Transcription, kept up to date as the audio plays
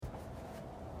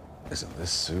Listen,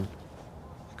 this suit,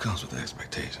 it comes with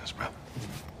expectations, bro.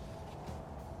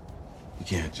 You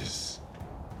can't just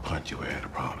punch your way out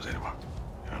of problems anymore,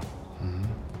 you know? Mm-hmm.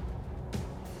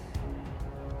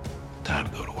 Time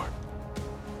to go to work.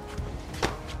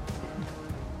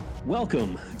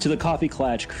 Welcome to the Coffee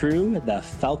Klatch crew, the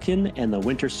Falcon and the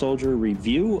Winter Soldier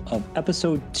review of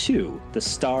Episode 2, The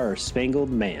Star-Spangled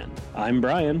Man. I'm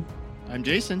Brian. I'm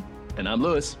Jason. And I'm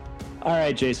Lewis. All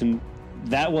right, Jason,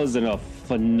 that was a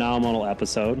phenomenal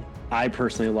episode. I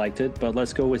personally liked it, but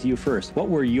let's go with you first. What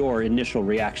were your initial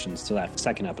reactions to that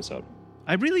second episode?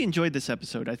 I really enjoyed this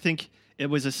episode. I think it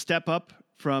was a step up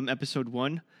from Episode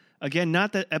 1. Again,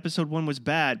 not that Episode 1 was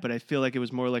bad, but I feel like it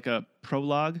was more like a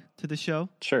prologue to the show.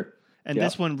 Sure. And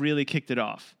this one really kicked it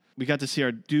off. We got to see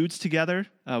our dudes together.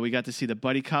 We got to see the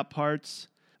buddy cop parts.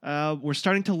 We're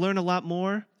starting to learn a lot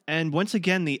more. And once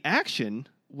again, the action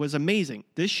was amazing.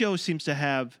 This show seems to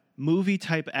have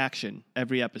movie-type action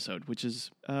every episode, which is,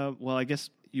 well, I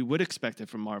guess you would expect it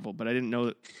from Marvel, but I didn't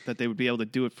know that they would be able to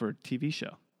do it for a TV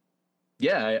show.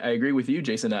 Yeah, I agree with you,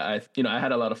 Jason. I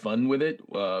had a lot of fun with it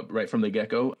right from the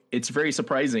get-go. It's very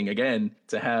surprising, again,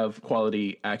 to have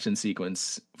quality action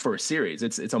sequence for a series.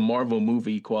 It's a Marvel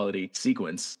movie quality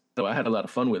sequence. So I had a lot of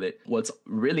fun with it. What's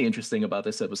really interesting about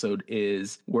this episode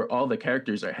is where all the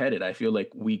characters are headed. I feel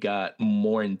like we got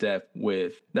more in depth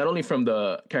with not only from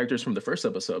the characters from the first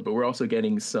episode, but we're also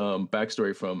getting some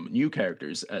backstory from new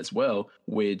characters as well,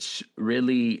 which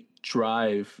really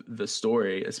drive the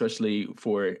story, especially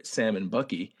for Sam and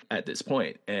Bucky at this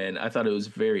point. And I thought it was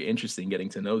very interesting getting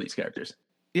to know these characters.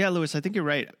 Yeah, Lewis, I think you're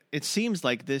right. It seems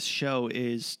like this show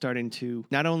is starting to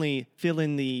not only fill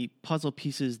in the puzzle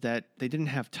pieces that they didn't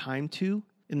have time to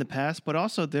in the past, but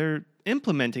also they're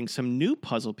implementing some new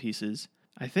puzzle pieces,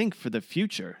 I think, for the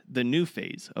future, the new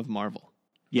phase of Marvel.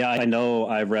 Yeah, I know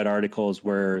I've read articles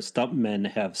where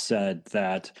stuntmen have said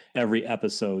that every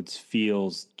episode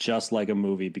feels just like a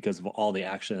movie because of all the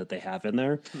action that they have in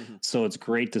there. Mm-hmm. So it's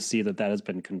great to see that has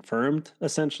been confirmed,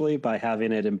 essentially, by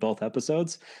having it in both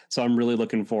episodes. So I'm really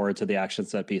looking forward to the action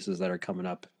set pieces that are coming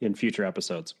up in future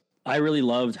episodes. I really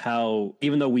loved how,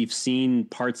 even though we've seen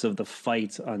parts of the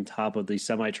fight on top of the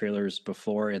semi-trailers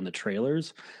before in the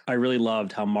trailers, I really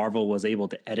loved how Marvel was able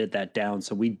to edit that down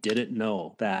so we didn't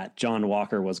know that John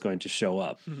Walker was going to show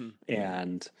up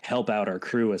and help out our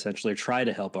crew, essentially, try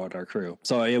to help out our crew.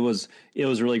 So it was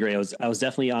really great. I was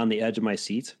definitely on the edge of my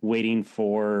seat waiting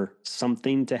for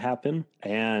something to happen.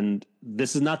 And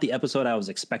this is not the episode I was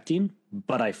expecting,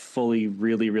 but I fully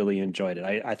really enjoyed it.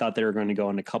 I thought they were going to go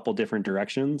in a couple different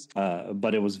directions,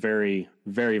 but it was very,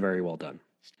 very well done.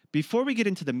 Before we get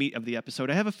into the meat of the episode,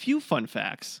 I have a few fun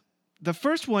facts. The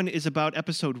first one is about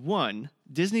Episode 1.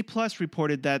 Disney Plus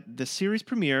reported that the series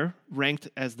premiere ranked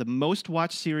as the most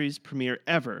watched series premiere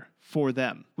ever for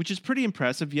them, which is pretty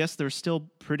impressive. Yes, they're still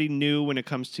pretty new when it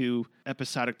comes to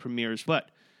episodic premieres,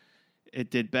 but it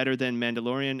did better than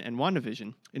Mandalorian and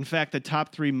WandaVision. In fact, the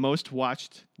top 3 most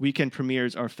watched weekend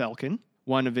premieres are Falcon,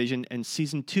 WandaVision, and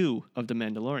Season 2 of The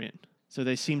Mandalorian. So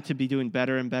they seem to be doing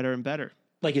better and better and better.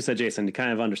 Like you said, Jason,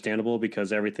 kind of understandable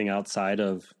because everything outside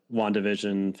of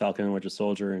WandaVision, Falcon and Winter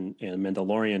Soldier, and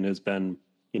Mandalorian has been,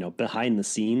 behind the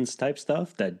scenes type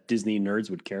stuff that Disney nerds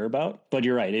would care about. But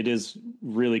you're right. It is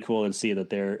really cool to see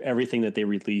that everything that they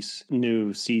release,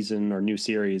 new season or new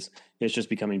series, is just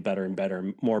becoming better and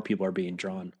better. More people are being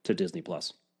drawn to Disney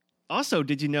Plus. Also,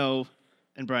 did you know,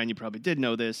 and Brian, you probably did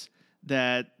know this,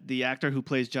 that the actor who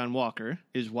plays John Walker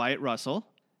is Wyatt Russell.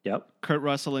 Yep. Kurt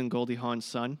Russell and Goldie Hawn's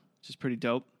son, which is pretty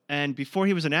dope. And before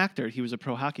he was an actor, he was a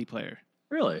pro hockey player.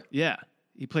 Really? Yeah.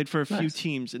 He played for a few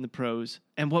teams in the pros.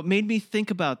 And what made me think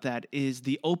about that is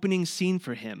the opening scene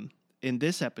for him in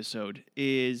this episode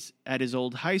is at his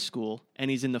old high school, and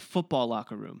he's in the football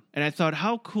locker room. And I thought,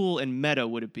 how cool and meta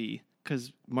would it be?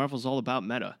 Because Marvel's all about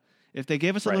meta. If they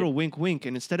gave us a little wink,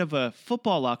 and instead of a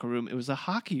football locker room, it was a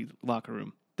hockey locker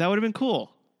room. That would have been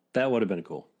cool. That would have been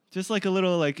cool. Just like a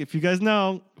little, if you guys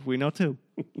know, we know too.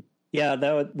 Yeah,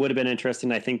 that would have been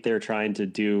interesting. I think they're trying to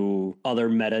do other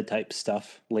meta type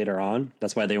stuff later on.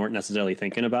 That's why they weren't necessarily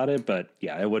thinking about it. But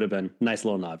yeah, it would have been a nice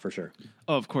little nod for sure.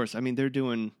 Oh, of course. I mean, they're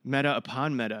doing meta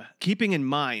upon meta. Keeping in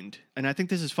mind, and I think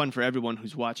this is fun for everyone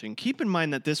who's watching, keep in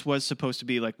mind that this was supposed to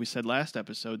be, like we said last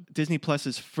episode, Disney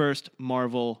Plus's first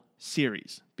Marvel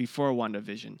series before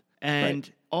WandaVision.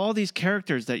 And all these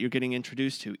characters that you're getting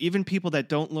introduced to, even people that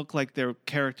don't look like they're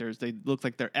characters, they look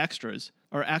like they're extras,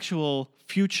 are actual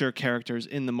future characters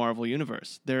in the Marvel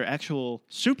Universe. They're actual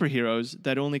superheroes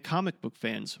that only comic book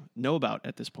fans know about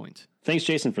at this point. Thanks,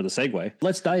 Jason, for the segue.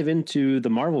 Let's dive into the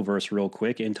Marvelverse real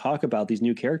quick and talk about these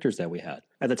new characters that we had.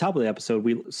 At the top of the episode,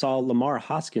 we saw Lamar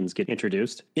Hoskins get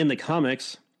introduced. In the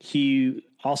comics, He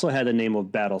also had the name of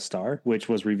Battlestar, which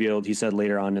was revealed, he said,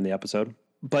 later on in the episode.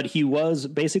 But he was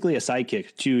basically a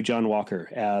sidekick to John Walker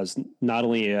as not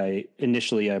only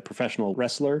initially a professional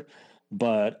wrestler,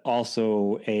 but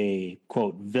also a,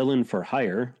 quote, villain for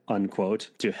hire, unquote,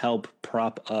 to help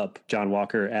prop up John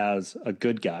Walker as a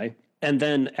good guy. And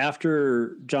then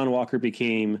after John Walker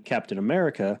became Captain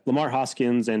America, Lamar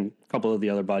Hoskins and a couple of the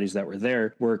other bodies that were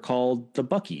there were called the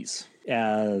Buckies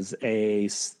as a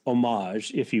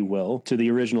homage, if you will, to the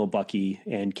original Bucky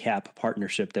and Cap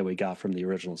partnership that we got from the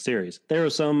original series. There were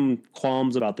some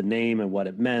qualms about the name and what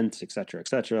it meant, et cetera, et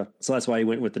cetera. So that's why he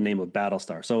went with the name of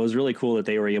Battlestar. So it was really cool that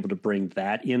they were able to bring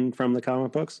that in from the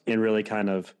comic books and really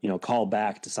kind of, call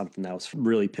back to something that was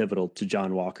really pivotal to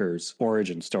John Walker's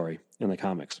origin story in the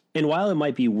comics. And while it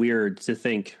might be weird to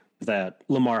think that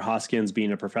Lamar Hoskins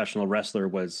being a professional wrestler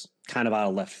was kind of out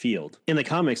of left field, in the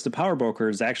comics, the Power Broker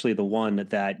is actually the one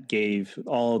that gave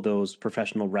all of those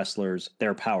professional wrestlers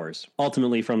their powers,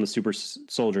 ultimately from the Super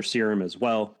Soldier Serum as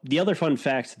well. The other fun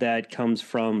fact that comes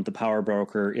from the Power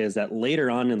Broker is that later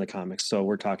on in the comics, so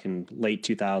we're talking late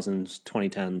 2000s,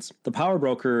 2010s, the Power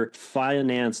Broker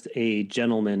financed a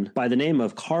gentleman by the name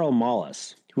of Carl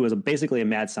Malus, who was basically a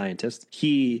mad scientist.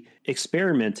 He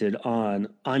experimented on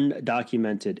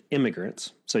undocumented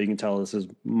immigrants. So you can tell this is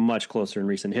much closer in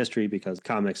recent history because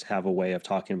comics have a way of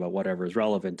talking about whatever is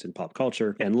relevant in pop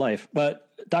culture and life. But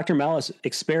Dr. Malice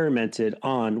experimented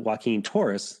on Joaquin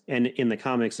Torres, and in the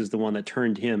comics is the one that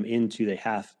turned him into the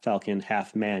half Falcon,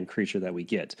 half man creature that we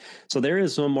get. So there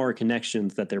is some more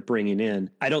connections that they're bringing in.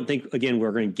 I don't think, again,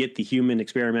 we're going to get the human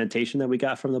experimentation that we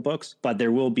got from the books, but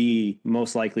there will be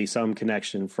most likely some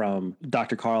connection from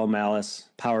Dr. Carl Malice,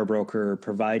 Power Broker,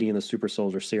 providing the Super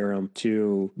Soldier Serum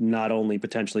to not only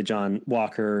potentially John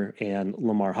Walker and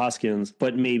Lamar Hoskins,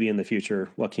 but maybe in the future,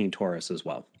 Joaquin Torres as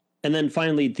well. And then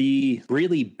finally, the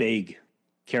really big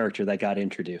character that got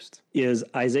introduced is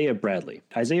Isaiah Bradley.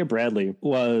 Isaiah Bradley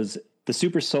was the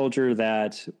super soldier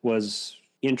that was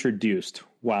introduced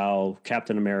while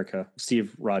Captain America,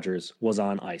 Steve Rogers, was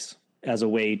on ice as a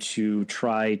way to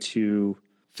try to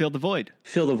fill the void.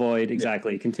 Fill the void,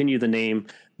 exactly. Yeah. Continue the name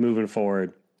moving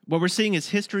forward. What we're seeing is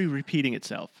history repeating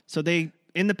itself. So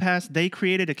in the past, they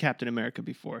created a Captain America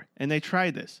before, and they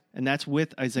tried this, and that's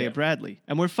with Isaiah Bradley.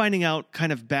 And we're finding out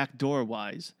kind of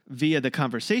backdoor-wise via the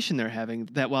conversation they're having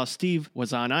that while Steve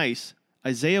was on ice,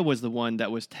 Isaiah was the one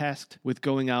that was tasked with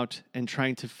going out and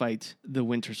trying to fight the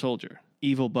Winter Soldier,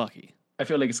 evil Bucky. I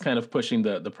feel like it's kind of pushing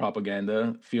the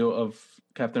propaganda feel of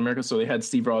Captain America. So they had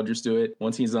Steve Rogers do it.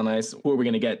 Once he's on ice, who are we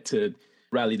going to get to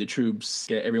rally the troops,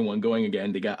 get everyone going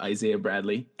again? They got Isaiah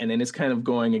Bradley. And then it's kind of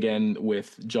going again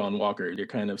with John Walker. They're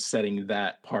kind of setting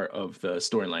that part of the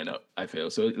storyline up, I feel.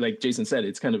 So like Jason said,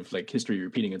 it's kind of like history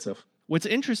repeating itself. What's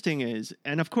interesting is,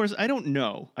 and of course, I don't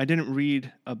know, I didn't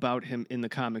read about him in the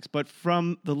comics, but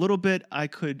from the little bit I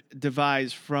could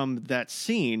devise from that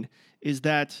scene is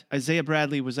that Isaiah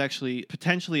Bradley was actually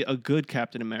potentially a good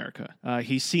Captain America.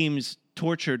 He seems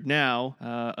tortured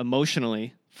now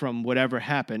emotionally from whatever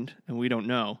happened, and we don't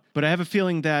know. But I have a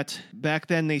feeling that back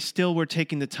then they still were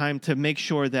taking the time to make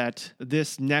sure that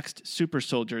this next super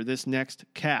soldier, this next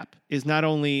Cap, is not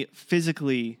only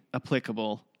physically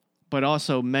applicable, but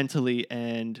also mentally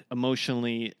and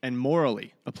emotionally and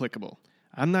morally applicable.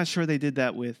 I'm not sure they did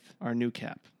that with our new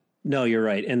Cap. No, you're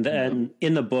right. And then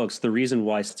in the books, the reason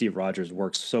why Steve Rogers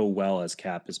works so well as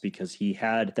Cap is because he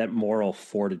had that moral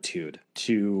fortitude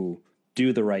to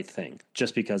do the right thing,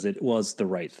 just because it was the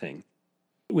right thing.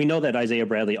 We know that Isaiah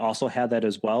Bradley also had that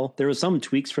as well. There was some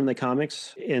tweaks from the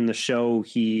comics. In the show,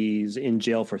 he's in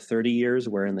jail for 30 years,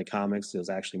 where in the comics, it was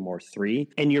actually more 3.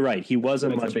 And you're right. He was a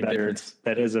much better. Difference.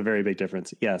 That is a very big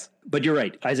difference. Yes. But you're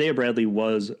right. Isaiah Bradley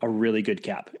was a really good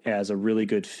Cap, as a really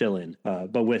good fill-in.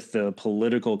 But with the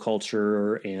political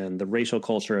culture and the racial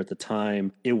culture at the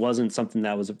time, it wasn't something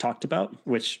that was talked about,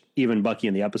 which even Bucky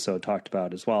in the episode talked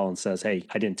about as well and says, hey,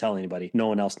 I didn't tell anybody. No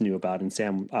one else knew about it. And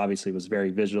Sam obviously was very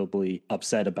visibly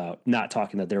upset about not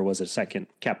talking that there was a second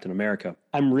Captain America.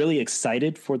 I'm really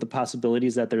excited for the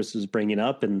possibilities that this is bringing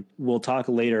up, and we'll talk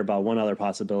later about one other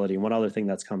possibility and one other thing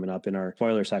that's coming up in our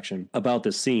spoiler section about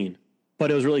this scene.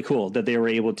 But it was really cool that they were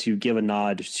able to give a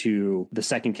nod to the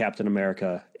second Captain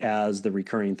America as the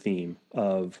recurring theme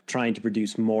of trying to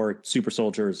produce more super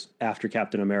soldiers after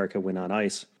Captain America went on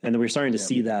ice. And then we're starting to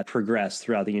see that progress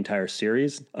throughout the entire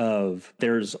series of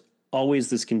there's always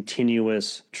this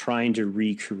continuous trying to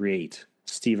recreate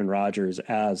Stephen Rogers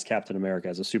as Captain America,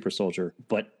 as a super soldier,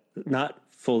 but not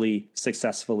fully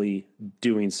successfully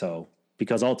doing so,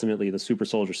 because ultimately the super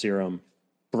soldier serum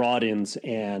broadens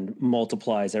and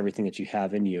multiplies everything that you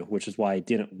have in you, which is why it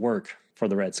didn't work for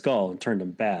the Red Skull and turned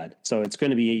him bad. So it's going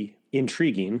to be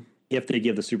intriguing if they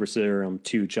give the super serum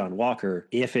to John Walker,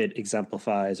 if it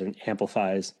exemplifies and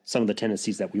amplifies some of the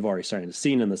tendencies that we've already started to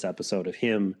see in this episode of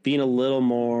him being a little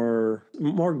more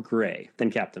gray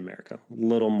than Captain America, a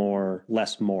little more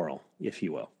less moral, if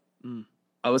you will.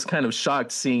 I was kind of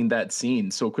shocked seeing that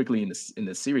scene so quickly in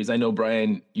this series. I know,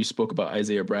 Brian, you spoke about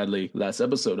Isaiah Bradley last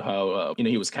episode, how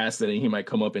he was casted and he might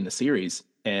come up in the series.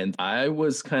 And I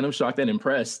was kind of shocked and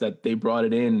impressed that they brought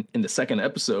it in the second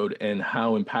episode and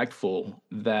how impactful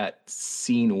that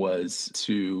scene was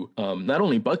to not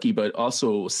only Bucky, but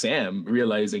also Sam,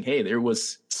 realizing, hey, there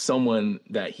was someone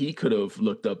that he could have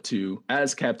looked up to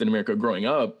as Captain America growing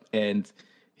up. And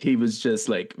he was just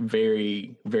like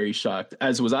very, very shocked,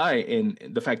 as was I, in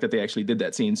the fact that they actually did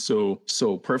that scene so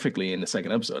perfectly in the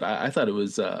second episode. I thought it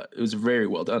was very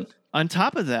well done. On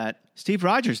top of that, Steve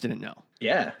Rogers didn't know.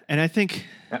 Yeah. And I think,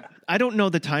 I don't know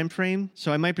the time frame,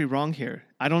 so I might be wrong here.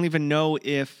 I don't even know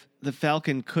if the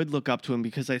Falcon could look up to him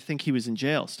because I think he was in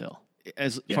jail still,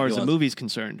 as far as the movie's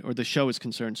concerned or the show is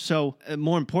concerned. So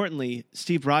more importantly,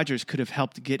 Steve Rogers could have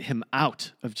helped get him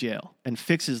out of jail and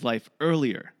fix his life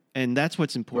earlier. And that's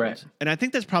what's important. Right. And I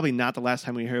think that's probably not the last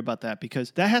time we hear about that,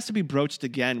 because that has to be broached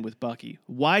again with Bucky.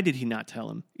 Why did he not tell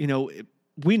him?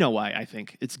 We know why, I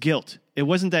think. It's guilt. It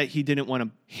wasn't that he didn't want to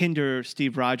hinder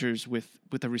Steve Rogers with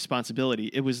a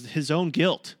responsibility. It was his own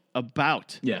guilt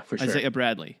about Isaiah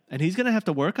Bradley. And he's going to have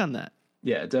to work on that.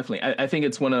 Yeah, definitely. I think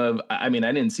it's one of, I mean,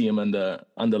 I didn't see him on the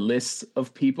list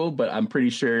of people, but I'm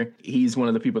pretty sure he's one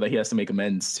of the people that he has to make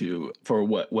amends to for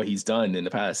what he's done in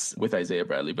the past with Isaiah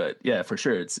Bradley. But yeah, for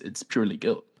sure, it's purely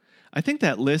guilt. I think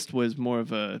that list was more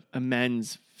of a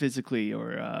amends physically,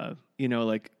 or,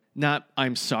 like not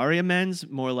I'm sorry amends,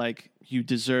 more like you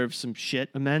deserve some shit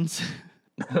amends.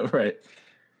 Right.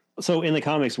 So in the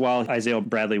comics, while Isaiah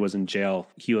Bradley was in jail,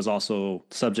 he was also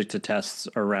subject to tests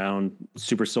around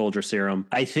super soldier serum.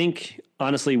 I think,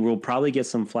 honestly, we'll probably get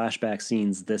some flashback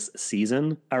scenes this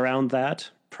season around that,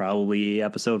 probably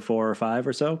episode 4 or 5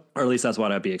 or so, or at least that's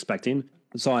what I'd be expecting.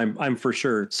 So I'm for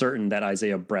sure certain that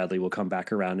Isaiah Bradley will come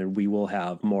back around and we will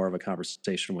have more of a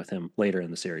conversation with him later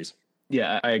in the series.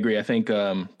 Yeah, I agree. I think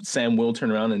Sam will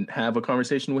turn around and have a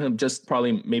conversation with him. Just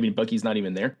probably maybe Bucky's not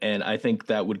even there. And I think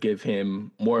that would give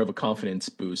him more of a confidence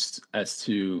boost as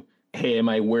to, hey, am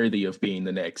I worthy of being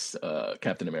the next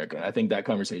Captain America? I think that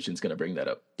conversation is going to bring that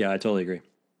up. Yeah, I totally agree.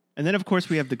 And then, of course,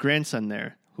 we have the grandson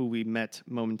there, who we met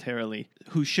momentarily,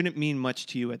 who shouldn't mean much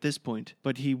to you at this point,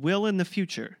 but he will in the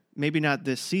future. Maybe not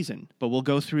this season, but we'll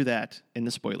go through that in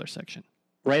the spoiler section.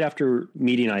 Right after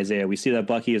meeting Isaiah, we see that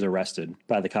Bucky is arrested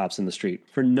by the cops in the street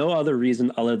for no other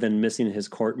reason other than missing his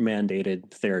court-mandated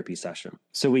therapy session.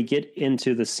 So we get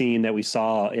into the scene that we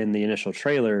saw in the initial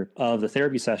trailer of the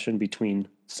therapy session between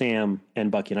Sam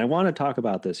and Bucky. And I want to talk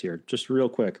about this here just real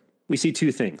quick. We see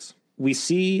two things. We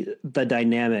see the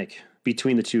dynamic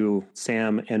between the two,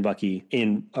 Sam and Bucky,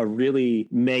 in a really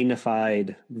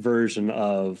magnified version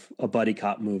of a buddy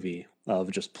cop movie, of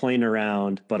just playing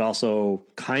around, but also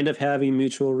kind of having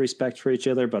mutual respect for each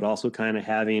other, but also kind of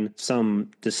having some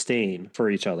disdain for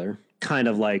each other, kind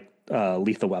of like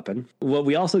Lethal Weapon. What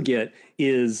we also get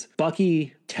is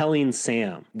Bucky telling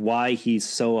Sam why he's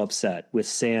so upset with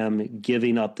Sam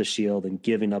giving up the shield and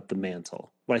giving up the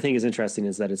mantle. What I think is interesting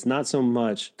is that it's not so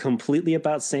much completely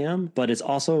about Sam, but it's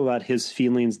also about his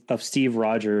feelings of Steve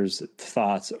Rogers'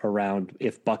 thoughts around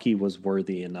if Bucky was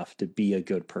worthy enough to be a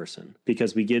good person.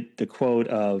 Because we get the quote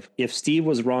of, if Steve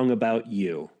was wrong about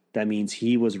you, that means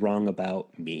he was wrong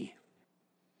about me.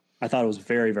 I thought it was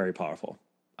very, very powerful.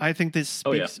 I think this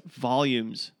speaks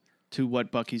volumes to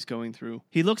what Bucky's going through.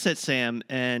 He looks at Sam,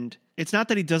 and it's not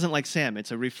that he doesn't like Sam.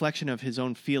 It's a reflection of his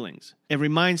own feelings. It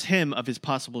reminds him of his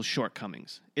possible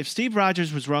shortcomings. If Steve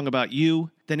Rogers was wrong about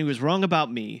you, then he was wrong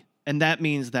about me. And that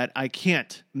means that I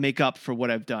can't make up for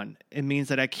what I've done. It means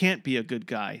that I can't be a good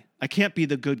guy. I can't be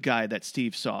the good guy that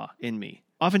Steve saw in me.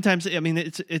 Oftentimes, I mean,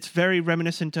 it's very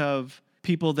reminiscent of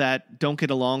people that don't get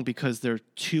along because they're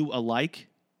too alike.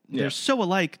 They're so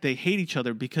alike, they hate each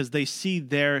other because they see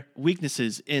their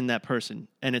weaknesses in that person,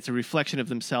 and it's a reflection of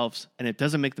themselves, and it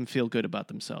doesn't make them feel good about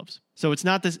themselves. So it's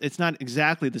not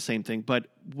exactly the same thing, but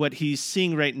what he's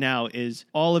seeing right now is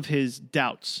all of his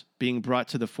doubts being brought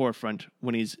to the forefront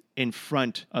when he's in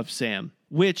front of Sam,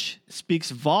 which speaks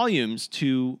volumes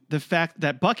to the fact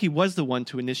that Bucky was the one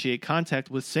to initiate contact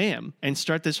with Sam and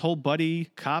start this whole buddy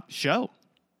cop show.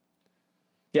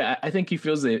 Yeah, I think he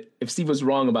feels it if Steve was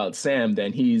wrong about Sam,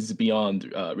 then he's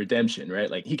beyond redemption, right?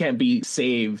 Like he can't be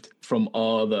saved from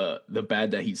all the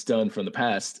bad that he's done from the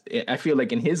past. I feel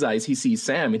like in his eyes, he sees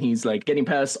Sam and he's like getting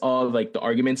past all like the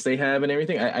arguments they have and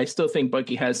everything. I still think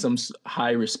Bucky has some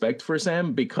high respect for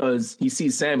Sam because he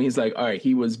sees Sam. He's like, all right,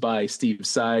 he was by Steve's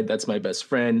side. That's my best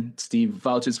friend. Steve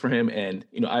vouches for him. And,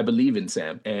 you know, I believe in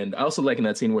Sam. And I also like in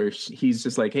that scene where he's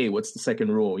just like, hey, what's the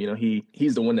second rule? You know,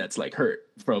 he's the one that's like hurt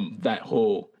from that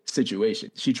whole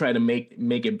situation. She tried to make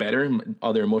it better.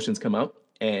 All their emotions come out.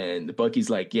 And Bucky's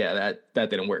like, yeah, that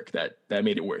didn't work. That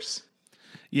made it worse.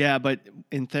 Yeah, but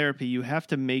in therapy, you have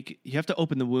to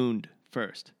open the wound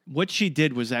first. What she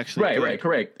did was actually good. Right,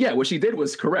 correct. Yeah, what she did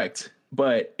was correct.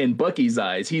 But in Bucky's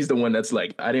eyes, he's the one that's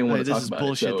like, I didn't want to talk about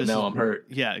bullshit. So now I'm hurt.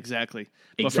 Yeah, exactly.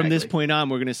 But from this point on,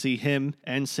 we're going to see him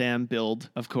and Sam build,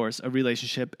 of course, a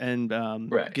relationship and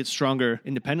get stronger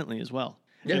independently as well.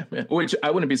 Yeah, which I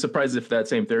wouldn't be surprised if that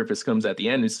same therapist comes at the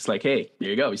end. It's just like, hey,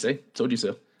 there you go. You say, told you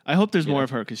so. I hope there's more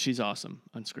of her because she's awesome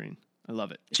on screen. I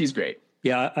love it. She's great.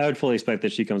 Yeah, I would fully expect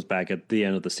that she comes back at the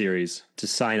end of the series to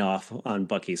sign off on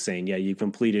Bucky saying, yeah, you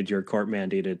completed your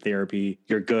court-mandated therapy.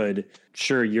 You're good.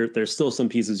 Sure, there's still some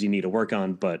pieces you need to work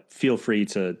on, but feel free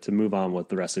to move on with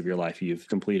the rest of your life. You've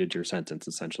completed your sentence,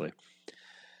 essentially.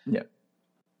 Yeah.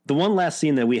 The one last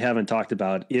scene that we haven't talked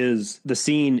about is the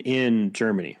scene in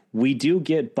Germany. We do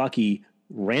get Bucky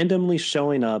randomly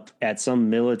showing up at some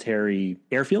military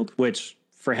airfield, which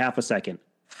for half a second,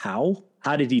 how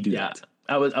did he do that?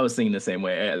 I was thinking the same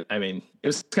way. I mean, it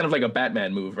was kind of like a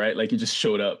Batman move, right? Like he just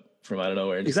showed up from out of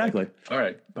nowhere. Exactly. Like, all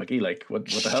right, Bucky, like what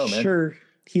the hell, man? Sure,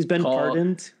 he's been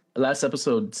pardoned. Last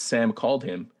episode, Sam called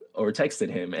him or texted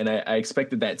him, and I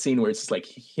expected that scene where it's just like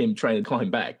him trying to call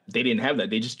him back. They didn't have that.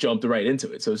 They just jumped right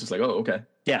into it. So it's just like, oh, okay.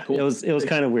 Yeah, cool. It was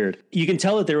kind of weird. You can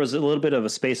tell that there was a little bit of a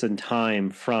space and time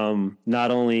from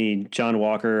not only John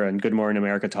Walker and Good Morning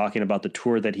America talking about the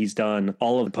tour that he's done,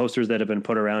 all of the posters that have been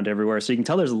put around everywhere. So you can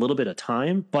tell there's a little bit of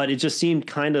time, but it just seemed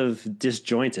kind of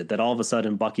disjointed that all of a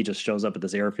sudden Bucky just shows up at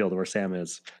this airfield where Sam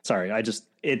is. Sorry,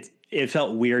 it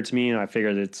felt weird to me, and I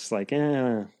figured it's like,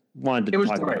 wanted to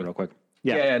talk about it real quick.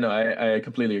 Yeah, no, I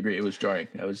completely agree. It was jarring.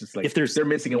 I was just like, if they're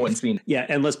missing one scene. Yeah,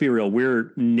 and let's be real,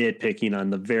 we're nitpicking on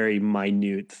the very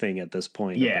minute thing at this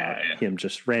point. Yeah. Him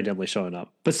just randomly showing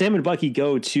up. But Sam and Bucky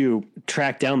go to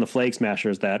track down the Flag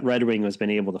Smashers that Red Wing has been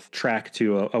able to track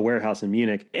to a warehouse in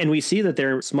Munich. And we see that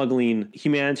they're smuggling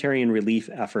humanitarian relief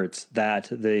efforts that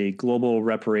the Global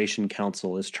Reparation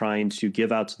Council is trying to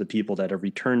give out to the people that have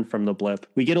returned from the blip.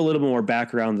 We get a little more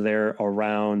background there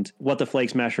around what the Flag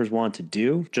Smashers want to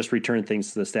do, just return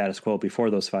things to the status quo before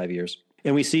those 5 years.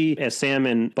 And we see as Sam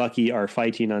and Bucky are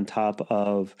fighting on top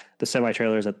of the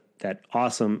semi-trailers at that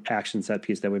awesome action set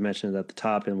piece that we mentioned at the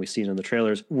top and we see it in the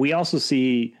trailers. We also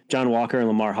see John Walker and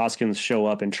Lamar Hoskins show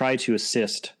up and try to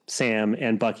assist Sam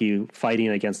and Bucky fighting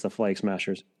against the Flag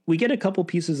Smashers. We get a couple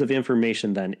pieces of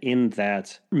information then in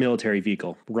that military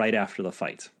vehicle right after the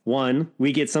fight. One,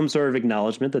 we get some sort of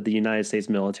acknowledgement that the United States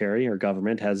military or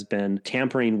government has been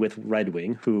tampering with Red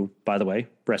Wing, who, by the way,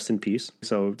 rest in peace.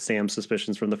 So Sam's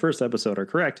suspicions from the first episode are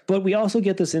correct. But we also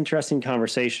get this interesting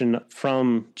conversation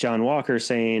from John Walker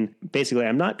saying, basically,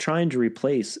 I'm not trying to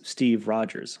replace Steve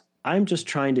Rogers. I'm just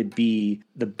trying to be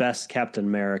the best Captain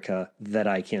America that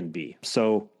I can be.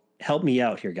 So help me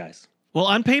out here, guys. Well,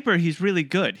 on paper, he's really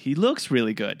good. He looks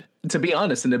really good. To be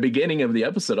honest, in the beginning of the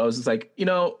episode, I was just like,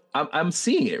 I'm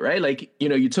seeing it, right? Like,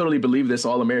 you totally believe this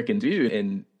all-American dude.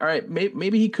 And all right,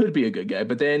 maybe he could be a good guy.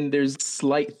 But then there's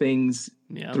slight things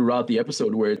throughout the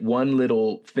episode where one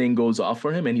little thing goes off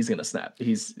for him and he's going to snap.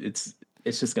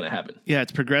 It's just going to happen. Yeah,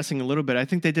 it's progressing a little bit. I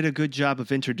think they did a good job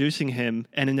of introducing him.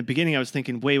 And in the beginning, I was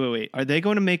thinking, wait. Are they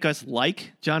going to make us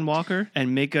like John Walker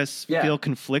and make us feel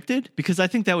conflicted? Because I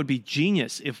think that would be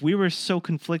genius if we were so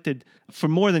conflicted for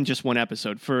more than just one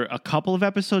episode. For a couple of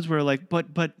episodes, we're like, but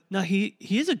no, he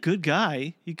is a good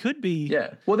guy. He could be.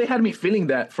 Yeah. Well, they had me feeling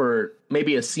that for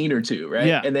maybe a scene or two, right?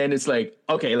 Yeah. And then it's like,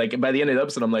 okay, like by the end of the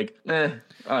episode, I'm like, all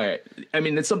right. I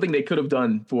mean, it's something they could have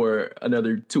done for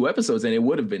another 2 episodes and it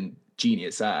would have been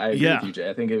genius. I agree with you, Jay.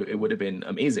 I think it would have been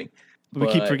amazing. But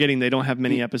we keep forgetting they don't have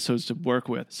many episodes to work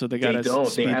with, so they got to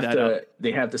speed that up.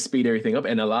 They have to speed everything up,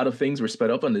 and a lot of things were sped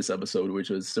up on this episode, which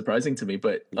was surprising to me,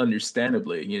 but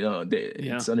understandably,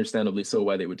 it's understandably so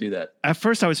why they would do that. At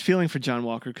first, I was feeling for John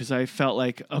Walker because I felt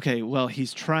like, okay, well,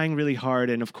 he's trying really hard,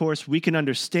 and of course, we can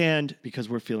understand, because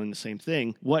we're feeling the same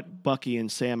thing, what Bucky and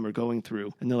Sam are going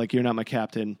through. And they're like, you're not my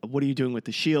captain. What are you doing with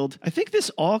the shield? I think this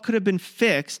all could have been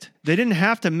fixed. They didn't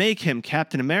have to make him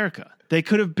Captain America. They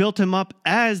could have built him up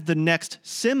as the next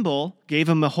symbol, gave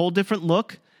him a whole different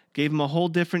look, gave him a whole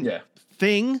different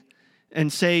thing,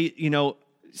 and say,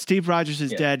 Steve Rogers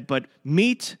is dead, but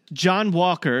meet John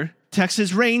Walker,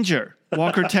 Texas Ranger.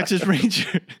 Walker, Texas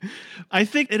Ranger. I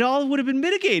think it all would have been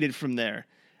mitigated from there.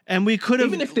 And we could have...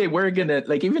 Even if they were going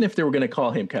to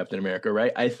call him Captain America,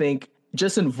 right? I think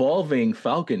just involving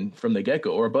Falcon from the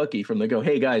get-go or Bucky from the go,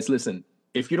 hey, guys, listen,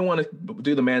 if you don't want to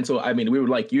do the mantle, I mean, we would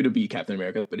like you to be Captain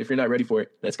America, but if you're not ready for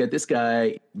it, let's get this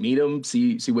guy, meet him,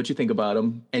 see what you think about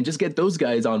him, and just get those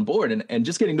guys on board. And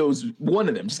just getting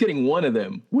one of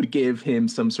them would give him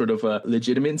some sort of a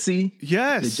legitimacy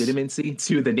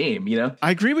to the name, you know?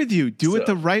 I agree with you. Do it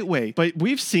the right way. But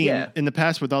we've seen in the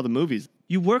past with all the movies,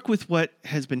 you work with what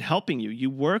has been helping you. You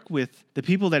work with the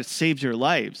people that saved your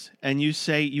lives, and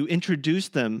you introduce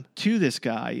them to this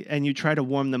guy, and you try to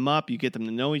warm them up. You get them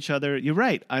to know each other. You're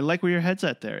right. I like where your head's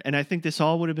at there, and I think this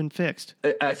all would have been fixed.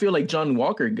 I feel like John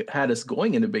Walker had us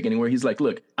going in the beginning where he's like,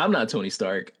 look, I'm not Tony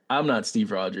Stark. I'm not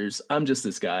Steve Rogers. I'm just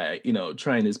this guy,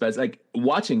 trying his best. Like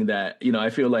watching that, I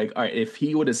feel like, all right, if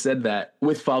he would have said that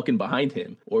with Falcon behind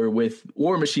him or with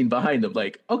War Machine behind him,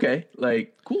 like, okay,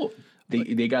 like, cool.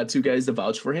 They got two guys to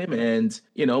vouch for him, and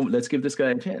let's give this guy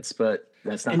a chance. But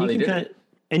that's not how they did it.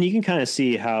 And you can kind of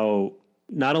see how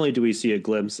not only do we see a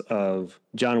glimpse of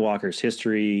John Walker's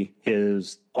history,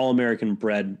 his all-American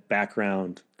bred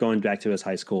background, going back to his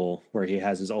high school where he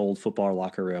has his old football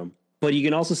locker room, but you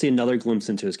can also see another glimpse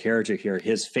into his character here,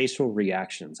 his facial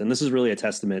reactions. And this is really a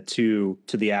testament to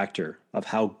the actor, of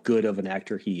how good of an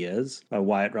actor he is,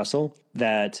 Wyatt Russell,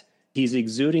 that he's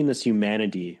exuding this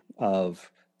humanity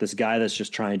of this guy that's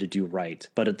just trying to do right.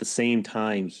 But at the same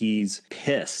time, he's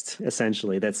pissed,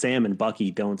 essentially, that Sam and Bucky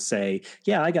don't say,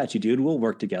 yeah, I got you, dude. We'll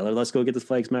work together. Let's go get the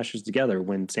Flag Smashers together,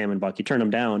 when Sam and Bucky turn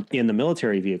him down in the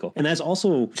military vehicle. And that's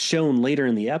also shown later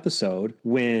in the episode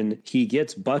when he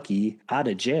gets Bucky out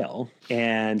of jail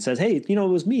and says, hey, it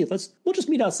was me. We'll just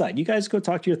meet outside. You guys go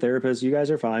talk to your therapist. You guys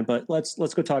are fine, but let's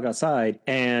go talk outside.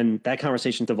 And that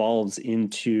conversation devolves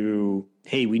into,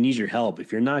 hey, we need your help.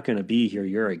 If you're not going to be here,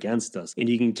 you're against us. And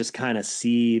you can just kind of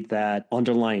see that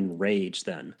underlying rage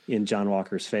then in John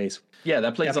Walker's face. Yeah,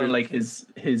 that plays on like his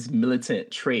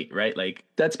militant trait, right? Like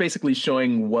that's basically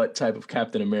showing what type of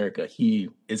Captain America he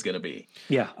is going to be.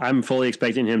 Yeah, I'm fully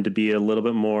expecting him to be a little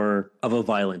bit more of a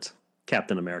violent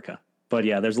Captain America. But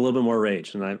yeah, there's a little bit more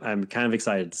rage, and I'm kind of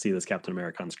excited to see this Captain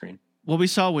America on screen. What we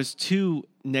saw was two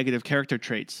negative character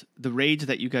traits. The rage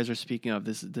that you guys are speaking of,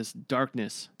 this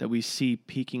darkness that we see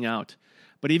peeking out.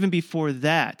 But even before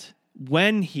that,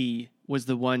 when he was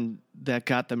the one that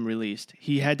got them released,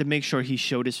 he had to make sure he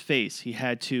showed his face. He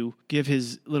had to give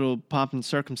his little pomp and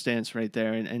circumstance right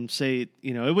there and say,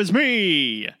 it was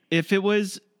me. If it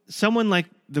was someone like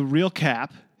the real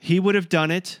Cap, he would have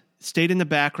done it, stayed in the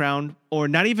background, or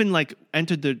not even like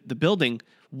entered the building,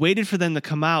 waited for them to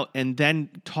come out and then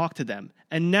talk to them,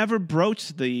 and never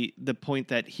broached the point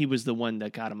that he was the one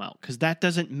that got him out, because that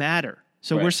doesn't matter.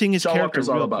 So we're seeing his character Walker's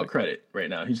all about credit right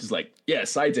now. He's just like,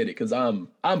 yes, I did it because I'm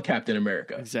Captain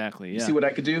America. Exactly. Yeah. You see what I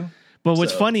could do? But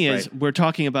what's funny is we're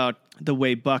talking about the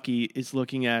way Bucky is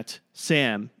looking at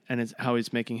Sam and how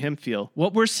he's making him feel.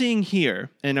 What we're seeing here,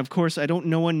 and of course I don't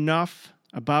know enough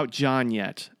about John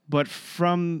yet, but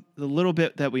from the little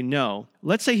bit that we know,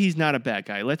 let's say he's not a bad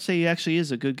guy. Let's say he actually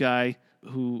is a good guy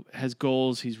who has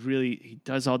goals. He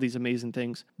does all these amazing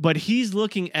things. But he's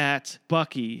looking at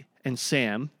Bucky and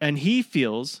Sam, and he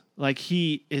feels like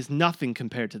he is nothing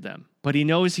compared to them. But he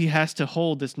knows he has to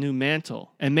hold this new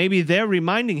mantle. And maybe they're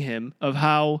reminding him of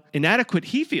how inadequate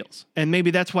he feels. And maybe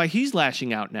that's why he's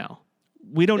lashing out now.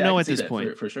 We don't know at this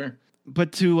point. For sure.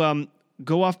 But to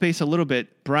go off base a little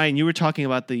bit, Brian, you were talking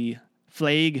about the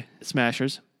Flag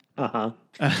Smashers. Uh-huh.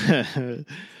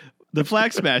 The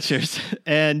Flag Smashers.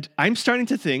 And I'm starting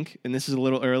to think, and this is a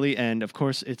little early, and of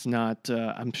course it's not,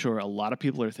 I'm sure a lot of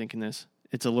people are thinking this,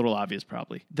 it's a little obvious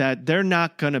probably, that they're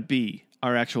not going to be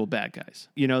our actual bad guys.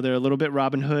 They're a little bit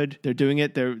Robin Hood. They're doing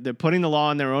it. They're putting the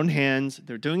law in their own hands.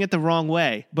 They're doing it the wrong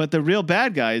way. But the real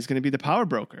bad guy is going to be the power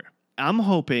broker. I'm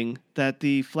hoping that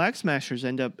the Flag Smashers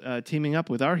end up teaming up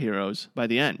with our heroes by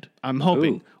the end. I'm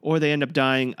hoping. Ooh. Or they end up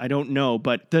dying. I don't know.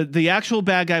 But the actual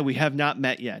bad guy we have not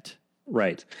met yet.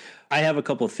 Right. I have a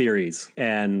couple theories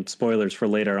and spoilers for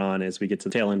later on as we get to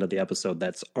the tail end of the episode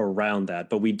that's around that.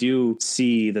 But we do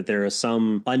see that there is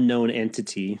some unknown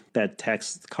entity that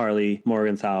texts Carly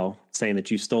Morgenthau saying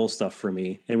that you stole stuff from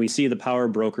me. And we see the power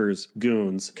brokers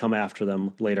goons come after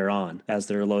them later on as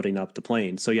they're loading up the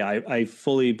plane. So yeah, I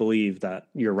fully believe that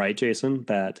you're right, Jason,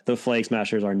 that the Flag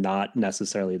Smashers are not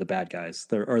necessarily the bad guys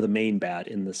or the main bad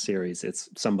in this series. It's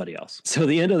somebody else. So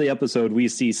the end of the episode, we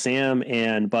see Sam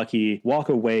and Bucky walk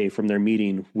away from their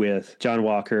meeting with John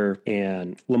Walker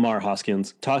and Lamar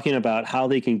Hoskins, talking about how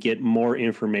they can get more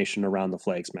information around the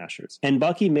Flag Smashers. And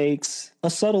Bucky makes a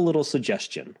subtle little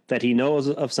suggestion that he knows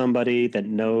of somebody that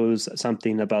knows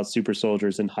something about super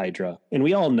soldiers and Hydra. And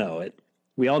we all know it.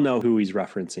 We all know who he's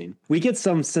referencing. We get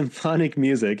some symphonic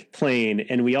music playing,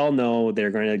 and we all know they're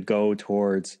going to go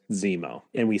towards Zemo.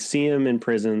 And we see him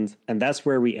imprisoned, and that's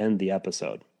where we end the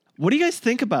episode. What do you guys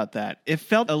think about that? It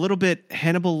felt a little bit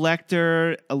Hannibal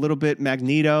Lecter, a little bit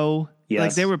Magneto. Yes.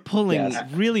 Like they were pulling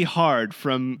really hard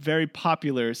from very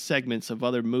popular segments of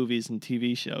other movies and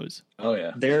TV shows. Oh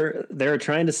yeah. They're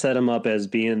trying to set him up as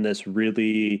being this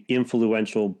really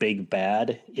influential big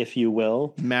bad, if you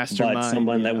will. Mastermind. But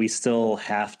someone that we still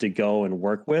have to go and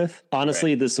work with.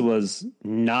 Honestly, This was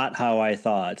not how I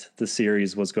thought the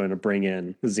series was going to bring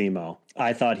in Zemo.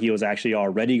 I thought he was actually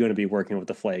already going to be working with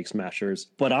the Flag Smashers.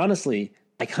 But honestly,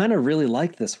 I kind of really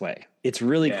like this way. It's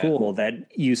really cool that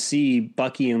you see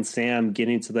Bucky and Sam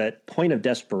getting to that point of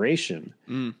desperation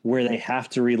where they have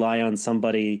to rely on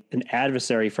somebody, an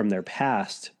adversary from their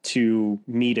past, to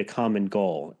meet a common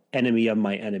goal. Enemy of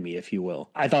my enemy, if you will.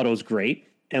 I thought it was great.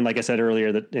 And like I said earlier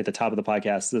at the top of the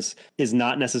podcast, this is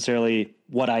not necessarily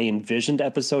what I envisioned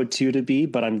episode 2 to be,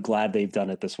 but I'm glad they've done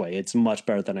it this way. It's much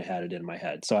better than I had it in my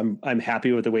head. So I'm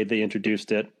happy with the way they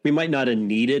introduced it. We might not have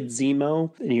needed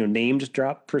Zemo, named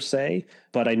drop per se,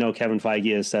 but I know Kevin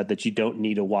Feige has said that you don't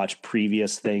need to watch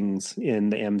previous things in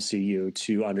the MCU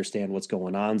to understand what's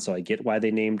going on. So I get why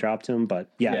they name dropped him. But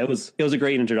it was a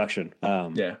great introduction.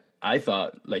 I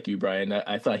thought, like you, Brian,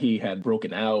 I thought he had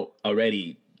broken out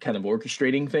already, kind of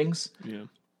orchestrating things. Yeah.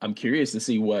 I'm curious to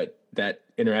see what that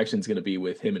interaction is going to be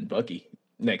with him and Bucky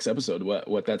next episode,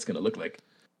 what that's going to look like.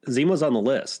 Zemo's on the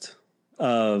list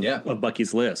of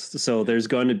Bucky's list. So there's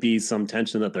going to be some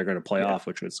tension that they're going to play off,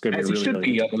 which is going to be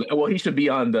really he should be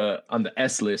on the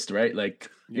S list, right? Like,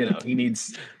 he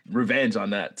needs revenge on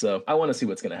that. So I want to see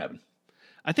what's going to happen.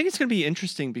 I think it's going to be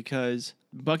interesting because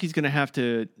Bucky's going to have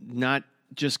to not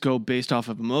just go based off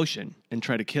of emotion and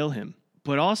try to kill him.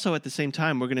 But also at the same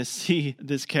time, we're going to see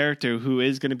this character who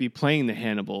is going to be playing the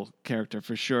Hannibal character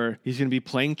for sure. He's going to be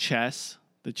playing chess,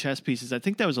 the chess pieces. I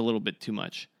think that was a little bit too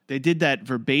much. They did that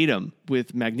verbatim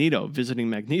with Magneto, visiting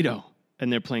Magneto,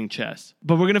 and they're playing chess.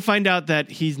 But we're going to find out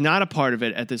that he's not a part of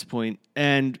it at this point.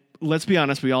 And let's be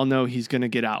honest, we all know he's going to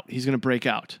get out. He's going to break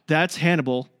out. That's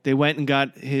Hannibal. They went and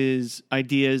got his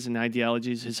ideas and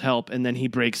ideologies, his help, and then he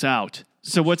breaks out.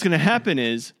 So what's going to happen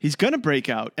is he's going to break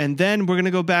out, and then we're going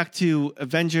to go back to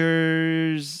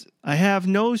Avengers. I have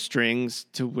no strings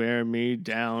to wear me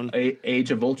down.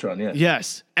 Age of Ultron, yeah.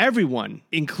 Yes. Everyone,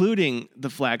 including the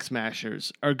Flag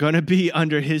Smashers, are going to be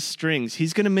under his strings.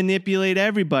 He's going to manipulate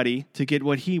everybody to get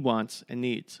what he wants and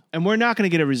needs. And we're not going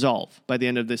to get a resolve by the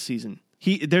end of this season.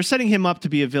 They're setting him up to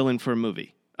be a villain for a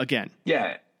movie, again.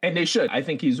 Yeah. And they should. I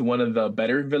think he's one of the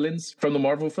better villains from the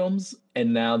Marvel films.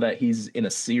 And now that he's in a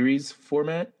series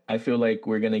format, I feel like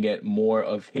we're going to get more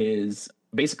of his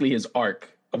arc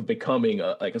of becoming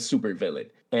a super villain.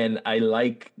 And I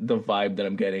like the vibe that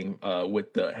I'm getting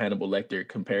with the Hannibal Lecter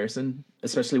comparison,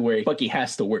 especially where Bucky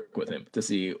has to work with him to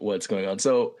see what's going on.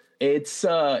 So it's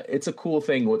a cool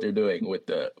thing what they're doing with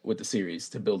the series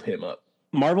to build him up.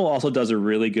 Marvel also does a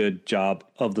really good job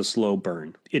of the slow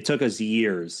burn. It took us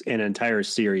years, an entire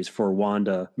series, for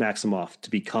Wanda Maximoff to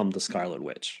become the Scarlet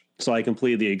Witch. So I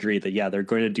completely agree that, they're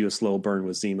going to do a slow burn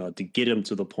with Zemo to get him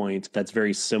to the point that's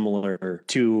very similar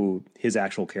to his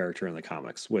actual character in the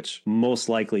comics, which most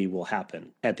likely will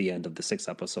happen at the end of the 6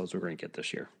 episodes we're going to get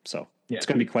this year. So it's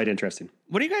going to be quite interesting.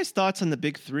 What are you guys' thoughts on the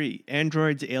big 3?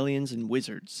 Androids, aliens, and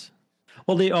wizards?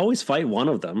 Well, they always fight one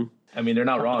of them. I mean, they're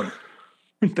not wrong.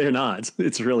 They're not.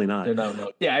 It's really not. They're not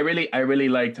wrong. Yeah, I really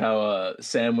liked how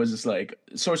Sam was just like,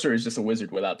 sorcerer is just a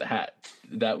wizard without the hat.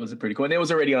 That was pretty cool. And it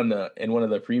was already in one of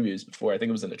the previews before. I think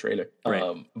it was in the trailer.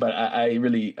 Right. But I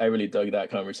really dug that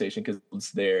conversation because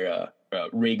it's their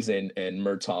Riggs and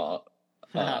Murtaugh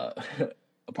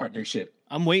a partnership.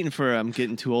 I'm waiting for I'm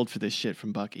getting too old for this shit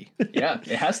from Bucky. Yeah,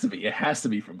 it has to be. It has to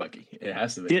be from Bucky. It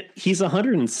has to be. He's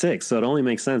 106, so it only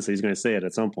makes sense that he's going to say it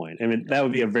at some point. I mean, that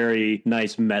would be a very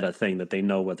nice meta thing that they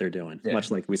know what they're doing,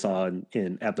 much like we saw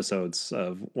in episodes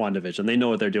of WandaVision. They know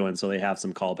what they're doing, so they have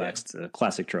some callbacks to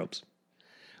classic tropes.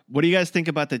 What do you guys think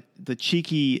about the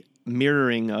cheeky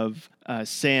mirroring of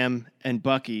Sam and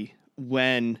Bucky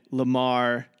when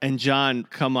Lamar and John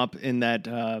come up in that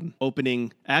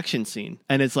opening action scene.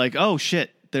 And it's like, oh,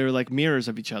 shit, they're like mirrors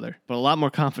of each other, but a lot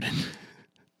more confident.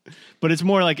 But it's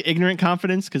more like ignorant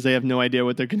confidence because they have no idea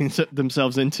what they're getting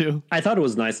themselves into. I thought it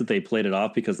was nice that they played it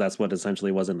off because that's what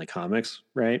essentially was in the comics,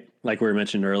 right? Like we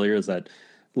mentioned earlier, is that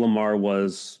Lamar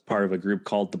was part of a group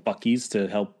called the Buckies to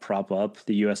help prop up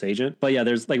the U.S. agent. But yeah,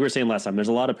 there's, like we were saying last time, there's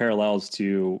a lot of parallels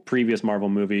to previous Marvel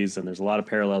movies, and there's a lot of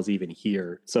parallels even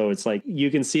here. So it's like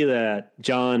you can see that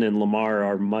John and Lamar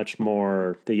are much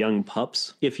more the young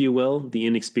pups, if you will, the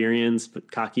inexperienced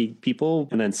but cocky people.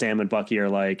 And then Sam and Bucky are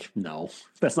like, no,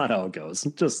 that's not how it goes.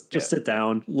 Just sit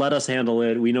down. Let us handle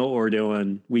it. We know what we're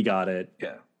doing. We got it.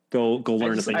 Yeah. Go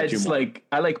learn a thing or two more.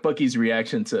 I like Bucky's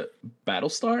reaction to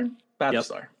Battlestar.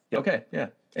 Battlestar. Yep. Okay, yeah.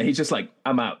 And he's just like,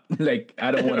 I'm out. Like, I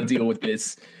don't want to deal with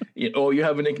this. Oh, you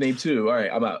have a nickname too. All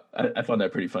right, I'm out. I found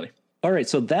that pretty funny. All right,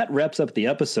 so that wraps up the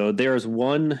episode. There's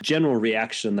one general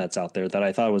reaction that's out there that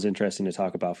I thought was interesting to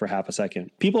talk about for half a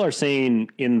second. People are saying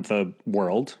in the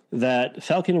world that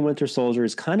Falcon and Winter Soldier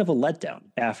is kind of a letdown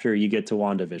after you get to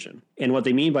WandaVision. And what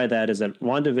they mean by that is that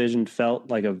WandaVision felt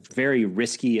like a very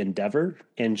risky endeavor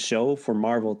and show for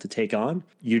Marvel to take on.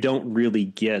 You don't really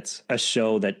get a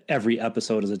show that every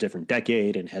episode is a different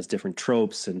decade and has different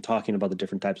tropes and talking about the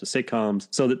different types of sitcoms.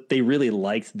 So that they really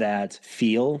liked that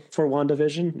feel for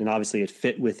WandaVision. And obviously it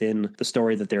fit within the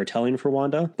story that they're telling for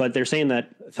Wanda. But they're saying that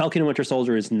Falcon and Winter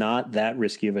Soldier is not that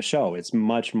risky of a show. It's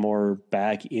much more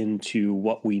back into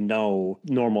what we know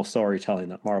normal storytelling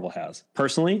that Marvel has.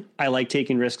 Personally, I like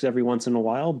taking risks every once in a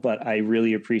while, but I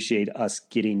really appreciate us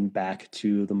getting back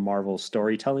to the Marvel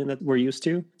storytelling that we're used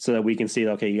to so that we can see,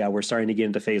 okay, yeah, we're starting to get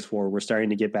into phase 4. We're starting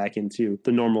to get back into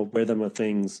the normal rhythm of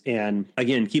things. And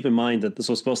again, keep in mind that this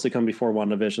was supposed to come before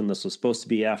WandaVision. This was supposed to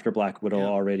be after Black Widow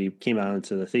already came out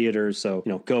into the theaters. So,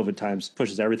 COVID times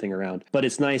pushes everything around. But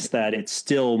it's nice that it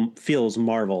still feels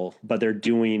Marvel, but they're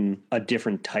doing a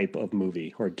different type of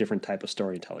movie or a different type of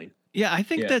storytelling. Yeah, I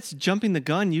think that's jumping the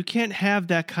gun. You can't have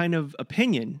that kind of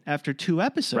opinion after 2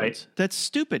 episodes. Right. That's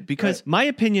stupid because my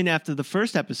opinion after the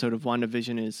first episode of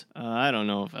WandaVision is, I don't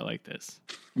know if I like this.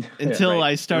 Until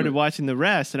I started watching the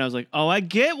rest and I was like, oh, I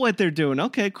get what they're doing.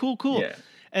 Okay, cool. Yeah.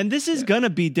 And this is going to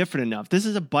be different enough. This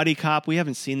is a buddy cop. We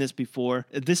haven't seen this before.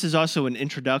 This is also an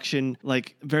introduction,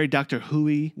 like very Doctor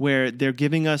Who-y, where they're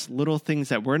giving us little things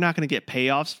that we're not going to get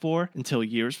payoffs for until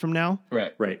years from now.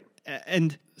 Right.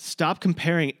 And stop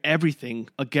comparing everything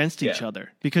against each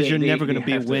other because you're never going to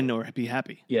be win or be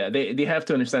happy. Yeah, they have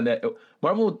to understand that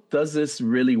Marvel does this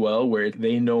really well where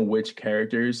they know which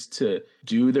characters to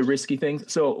do the risky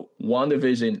things. So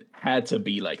WandaVision had to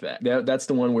be like that. That's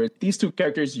the one where these 2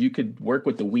 characters, you could work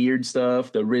with the weird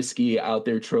stuff, the risky out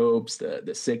there tropes, the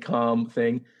sitcom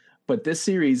thing. But this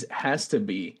series has to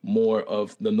be more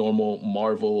of the normal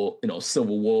Marvel,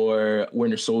 Civil War,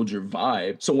 Winter Soldier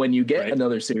vibe. So when you get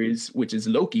another series, which is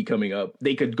Loki coming up,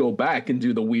 they could go back and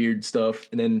do the weird stuff.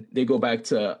 And then they go back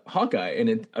to Hawkeye.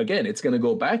 And it's going to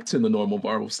go back to the normal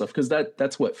Marvel stuff because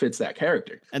that's what fits that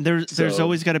character. And there's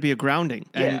always got to be a grounding.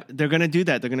 And they're going to do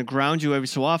that. They're going to ground you every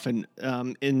so often.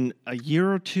 In a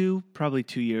year or 2, probably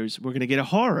 2 years, we're going to get a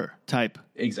horror type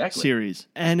series.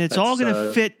 And it's all going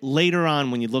to fit later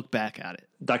on when you look back at it.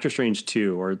 Doctor Strange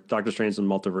 2 or Doctor Strange and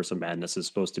Multiverse of Madness is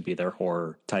supposed to be their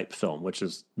horror type film, which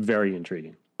is very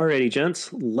intriguing. Alrighty,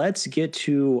 gents, let's get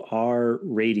to our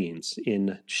ratings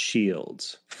in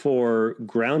Shields. For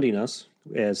grounding us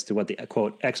as to what the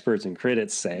quote experts and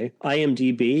critics say,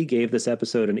 IMDb gave this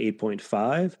episode an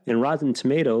 8.5, and Rotten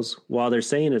Tomatoes, while they're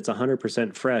saying it's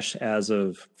 100% fresh as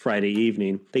of Friday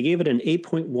evening, they gave it an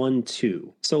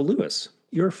 8.12. So Lewis,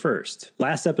 you're first.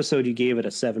 Last episode you gave it a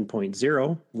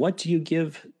 7.0. What do you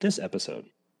give this episode?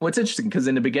 Well, it's interesting because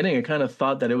in the beginning, I kind of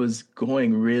thought that it was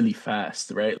going really fast,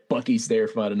 right? Bucky's there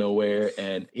from out of nowhere.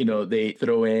 And, they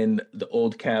throw in the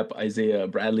old Cap, Isaiah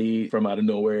Bradley from out of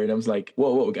nowhere. And I was like,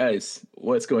 whoa, guys,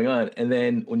 what's going on? And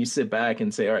then when you sit back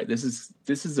and say, all right, this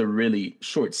is a really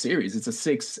short series. It's a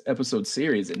 6-episode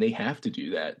series. And they have to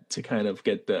do that to kind of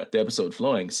get the episode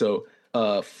flowing. So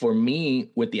for me,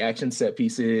 with the action set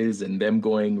pieces and them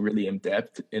going really in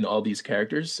depth in all these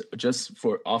characters, just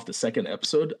for off the second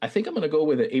episode, I think I'm going to go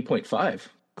with an 8.5.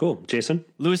 Cool. Jason?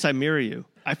 Lewis, I mirror you.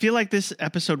 I feel like this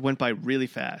episode went by really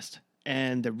fast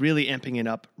and they're really amping it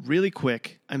up really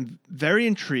quick. I'm very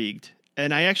intrigued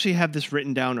and I actually have this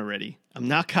written down already. I'm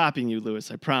not copying you,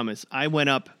 Lewis. I promise. I went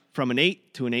up from an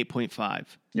 8 to an 8.5.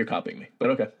 You're copying me, but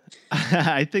okay.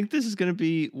 I think this is going to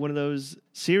be one of those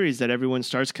series that everyone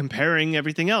starts comparing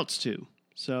everything else to.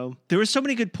 So there were so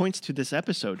many good points to this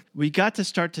episode. We got to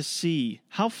start to see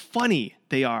how funny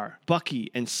they are. Bucky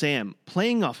and Sam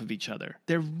playing off of each other.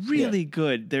 They're really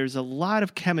good. There's a lot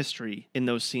of chemistry in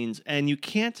those scenes, and you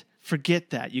can't forget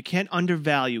that. You can't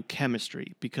undervalue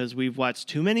chemistry because we've watched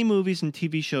too many movies and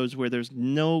TV shows where there's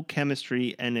no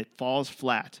chemistry and it falls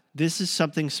flat. This is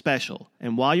something special.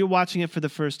 And while you're watching it for the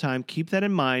first time, keep that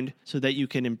in mind so that you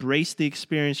can embrace the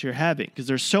experience you're having. Because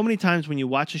there's so many times when you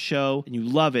watch a show and you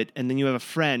love it, and then you have a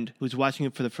friend who's watching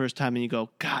it for the first time and you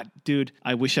go, God, dude,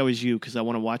 I wish I was you because I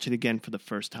want to watch it again for the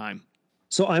first time.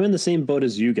 So I'm in the same boat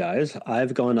as you guys.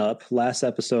 I've gone up. Last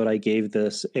episode, I gave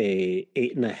this a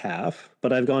 8.5,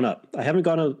 but I've gone up. I haven't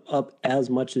gone up as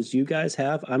much as you guys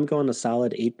have. I'm going a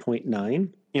solid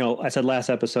 8.9. You know, I said last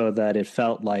episode that it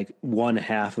felt like one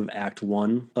half of Act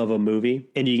 1 of a movie.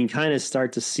 And you can kind of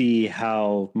start to see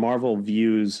how Marvel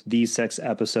views these 6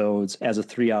 episodes as a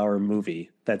 3-hour movie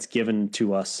that's given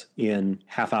to us in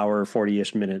half-hour,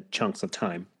 40-ish minute chunks of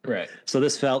time. Right. So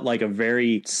this felt like a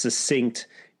very succinct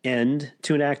end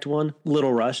to an Act 1.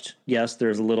 Little rushed. Yes,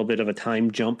 there's a little bit of a time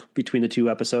jump between the 2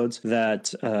 episodes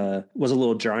that was a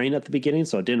little jarring at the beginning,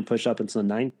 so it didn't push up into the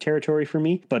 9 territory for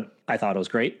me, but I thought it was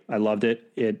great. I loved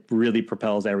it. It really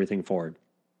propels everything forward.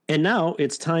 And now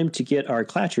it's time to get our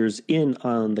Clatchers in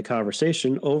on the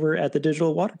conversation over at the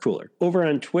Digital Water Cooler. Over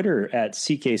on Twitter at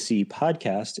CKC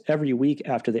Podcast, every week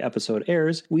after the episode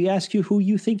airs, we ask you who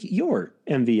you think your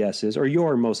MVS is or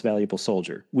your most valuable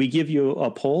soldier. We give you a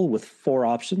poll with 4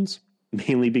 options,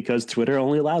 mainly because Twitter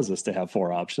only allows us to have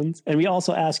 4 options. And we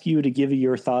also ask you to give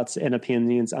your thoughts and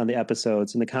opinions on the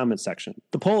episodes in the comment section.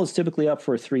 The poll is typically up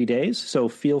for 3 days, so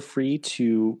feel free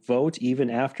to vote even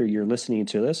after you're listening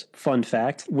to this. Fun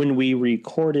fact, when we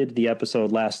recorded the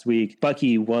episode last week,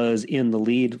 Bucky was in the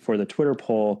lead for the Twitter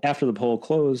poll. After the poll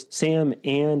closed, Sam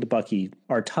and Bucky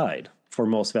are tied for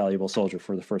most valuable soldier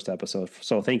for the first episode.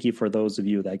 So thank you for those of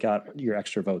you that got your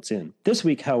extra votes in. This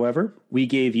week, however, we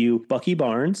gave you Bucky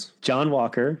Barnes, John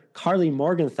Walker, Carly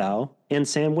Morgenthau, and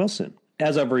Sam Wilson.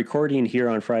 As of recording here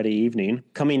on Friday evening,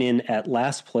 coming in at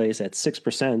last place at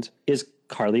 6% is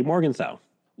Carly Morgenthau.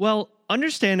 Well,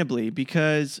 understandably,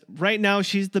 because right now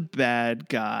she's the bad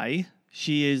guy.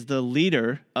 She is the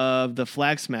leader of the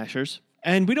Flag Smashers,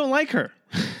 and we don't like her.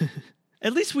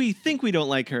 At least we think we don't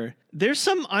like her. There's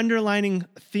some underlining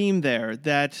theme there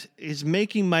that is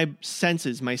making my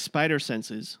senses, my spider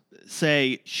senses,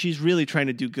 say she's really trying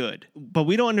to do good. But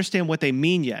we don't understand what they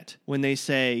mean yet when they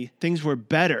say things were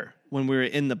better when we were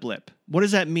in the blip. What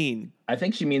does that mean? I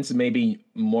think she means maybe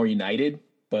more united,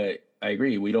 but I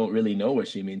agree. We don't really know what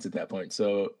she means at that point.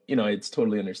 So, you know, it's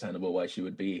totally understandable why she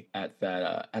would be at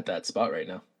that spot right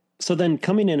now. So then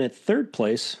coming in at 3rd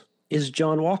place is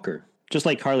John Walker. Just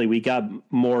like Carly, we got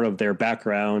more of their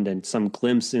background and some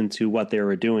glimpse into what they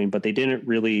were doing, but they didn't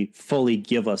really fully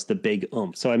give us the big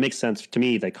oomph. So it makes sense to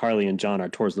me that Carly and John are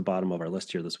towards the bottom of our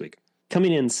list here this week.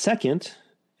 Coming in 2nd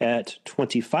at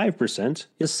 25%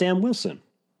 is Sam Wilson.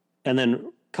 And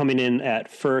then coming in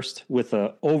at 1st with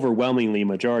an overwhelmingly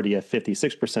majority of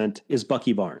 56% is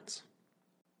Bucky Barnes.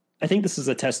 I think this is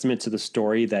a testament to the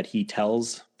story that he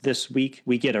tells this week.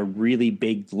 We get a really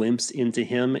big glimpse into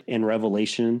him and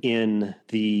revelation in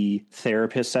the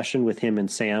therapist session with him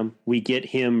and Sam. We get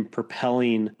him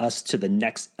propelling us to the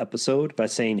next episode by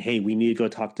saying, hey, we need to go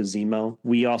talk to Zemo.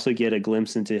 We also get a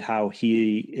glimpse into how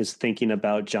he is thinking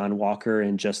about John Walker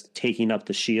and just taking up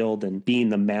the shield and being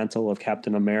the mantle of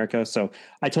Captain America. So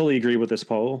I totally agree with this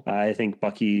poll. I think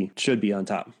Bucky should be on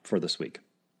top for this week.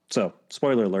 So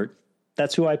spoiler alert.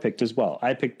 That's who I picked as well.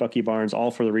 I picked Bucky Barnes,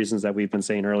 all for the reasons that we've been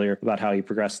saying earlier about how he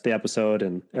progressed the episode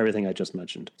and everything I just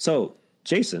mentioned. So,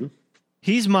 Jason.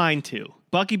 He's mine too.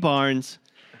 Bucky Barnes.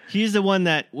 He's the one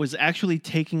that was actually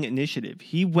taking initiative.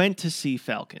 He went to see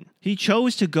Falcon. He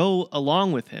chose to go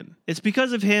along with him. It's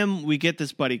because of him we get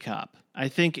this buddy cop. I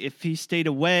think if he stayed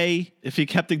away, if he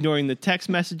kept ignoring the text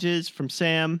messages from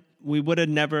Sam, we would have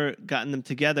never gotten them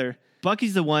together.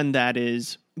 Bucky's the one that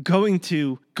is going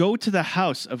to go to the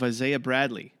house of Isaiah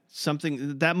Bradley,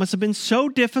 something that must have been so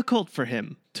difficult for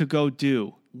him to go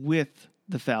do with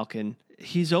the Falcon.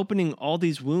 He's opening all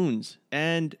these wounds,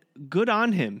 and good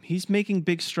on him. He's making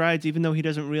big strides, even though he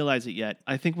doesn't realize it yet.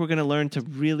 I think we're going to learn to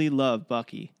really love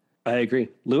Bucky. I agree.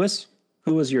 Lewis,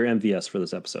 who was your MVS for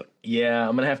this episode? Yeah,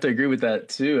 I'm going to have to agree with that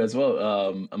too as well.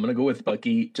 I'm going to go with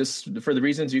Bucky just for the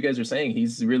reasons you guys are saying.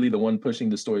 He's really the one pushing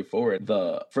the story forward.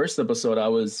 The first episode, I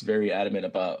was very adamant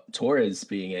about Torres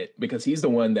being it because he's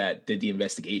the one that did the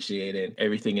investigation and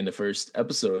everything in the first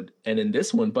episode. And in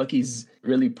this one, Bucky's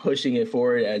really pushing it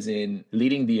forward as in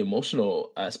leading the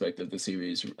emotional aspect of the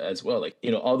series as well. Like,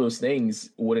 you know, all those things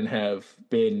wouldn't have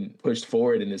been pushed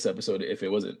forward in this episode if it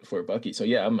wasn't for Bucky. So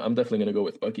yeah, I'm definitely going to go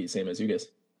with Bucky, same as you guys.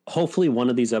 Hopefully one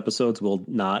of these episodes will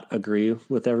not agree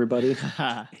with everybody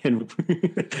and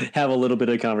have a little bit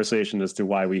of conversation as to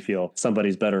why we feel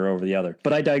somebody's better over the other.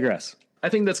 But I digress. I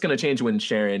think that's going to change when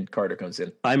Sharon Carter comes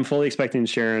in. I'm fully expecting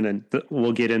Sharon, and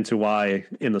we'll get into why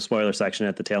in the spoiler section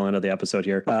at the tail end of the episode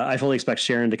here. I fully expect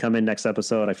Sharon to come in next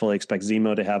episode. I fully expect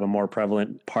Zemo to have a more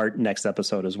prevalent part next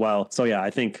episode as well. So yeah,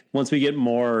 I think once we get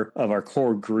more of our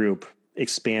core group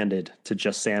expanded to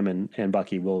just Sam and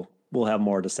Bucky, we'll have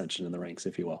more dissension in the ranks,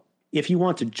 if you will. If you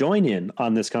want to join in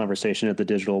on this conversation at the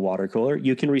Digital Water Cooler,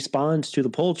 you can respond to the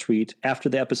poll tweet after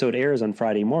the episode airs on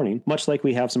Friday morning, much like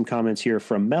we have some comments here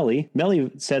from Melly. Melly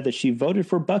said that she voted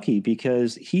for Bucky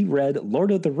because he read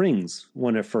Lord of the Rings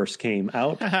when it first came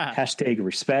out. Hashtag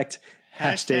respect.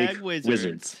 Hashtag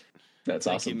wizards. That's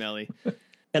Thank awesome. you, Melly.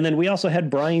 And then we also had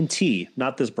Brian T.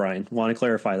 Not this Brian. Want to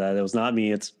clarify that. It was not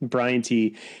me. It's Brian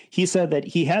T. He said that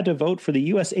he had to vote for the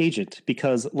U.S. agent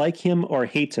because, like him or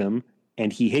hate him,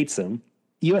 and he hates him,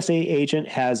 USA agent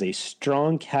has a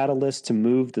strong catalyst to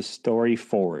move the story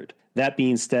forward. That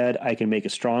being said, I can make a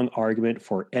strong argument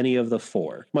for any of the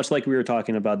four. Much like we were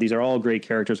talking about, these are all great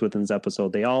characters within this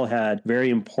episode. They all had very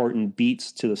important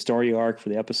beats to the story arc for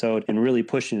the episode, and really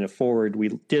pushing it forward, we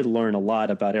did learn a lot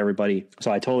about everybody.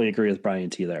 So I totally agree with Brian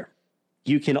T. there.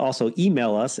 You can also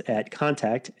email us at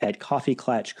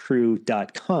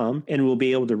contact@coffeeclatchcrew.com, and we'll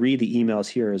be able to read the emails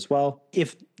here as well.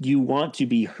 If you want to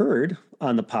be heard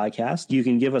on the podcast, you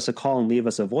can give us a call and leave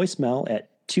us a voicemail at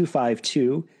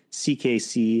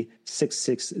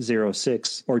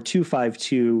 252-CKC-6606 or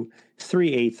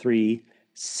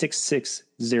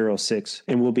 252-383-6606,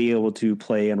 and we'll be able to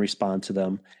play and respond to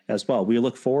them as well. We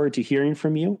look forward to hearing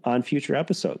from you on future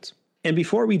episodes. And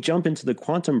before we jump into the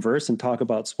quantum verse and talk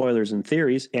about spoilers and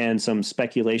theories and some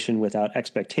speculation without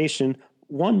expectation,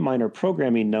 one minor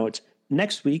programming note: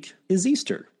 next week is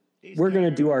Easter. We're going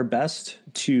to do our best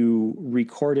to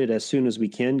record it as soon as we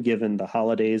can, given the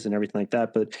holidays and everything like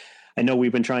that. But I know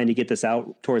we've been trying to get this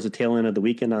out towards the tail end of the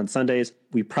weekend on Sundays.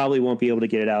 We probably won't be able to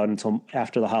get it out until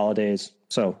after the holidays.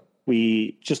 So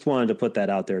we just wanted to put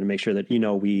that out there to make sure that, you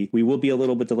know, we will be a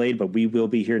little bit delayed, but we will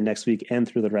be here next week and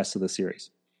through the rest of the series.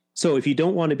 So if you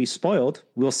don't want to be spoiled,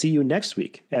 we'll see you next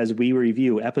week as we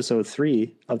review episode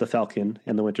 3 of The Falcon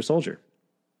and the Winter Soldier.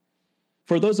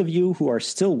 For those of you who are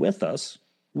still with us,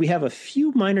 we have a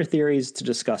few minor theories to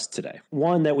discuss today.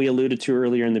 One that we alluded to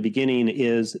earlier in the beginning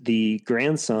is the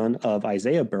grandson of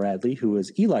Isaiah Bradley, who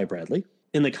is Eli Bradley.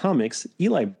 In the comics,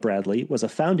 Eli Bradley was a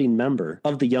founding member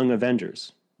of the Young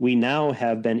Avengers. We now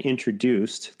have been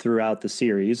introduced throughout the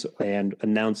series and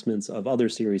announcements of other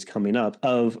series coming up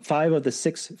of 5 of the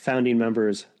 6 founding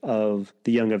members of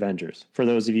the Young Avengers. For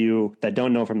those of you that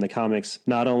don't know from the comics,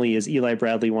 not only is Eli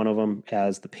Bradley one of them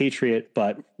as the Patriot,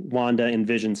 but Wanda and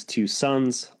Vision's 2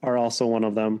 sons are also one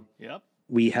of them. Yep.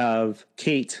 We have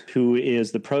Kate, who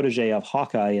is the protege of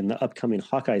Hawkeye in the upcoming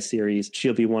Hawkeye series.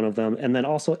 She'll be one of them. And then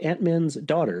also Ant-Man's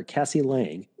daughter, Cassie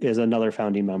Lang, is another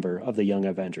founding member of the Young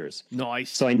Avengers.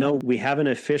 Nice. So I know we haven't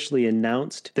officially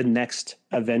announced the next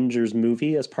Avengers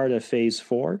movie as part of Phase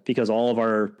 4 because all of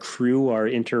our crew are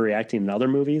interacting in other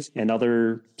movies and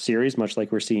other series, much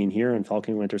like we're seeing here in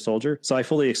Falcon Winter Soldier. So I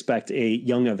fully expect a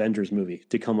Young Avengers movie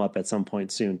to come up at some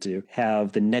point soon to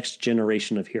have the next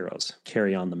generation of heroes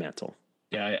carry on the mantle.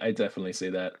 Yeah, I definitely see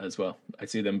that as well. I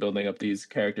see them building up these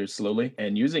characters slowly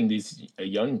and using these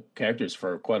young characters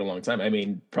for quite a long time. I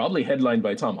mean, probably headlined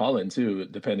by Tom Holland too,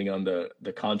 depending on the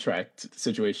contract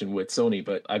situation with Sony.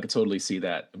 But I could totally see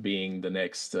that being the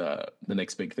next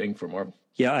big thing for Marvel.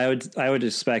 Yeah, I would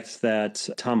expect that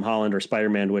Tom Holland or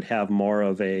Spider-Man would have more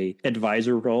of a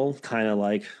advisor role, kind of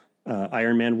like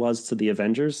Iron Man was to the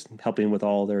Avengers, helping with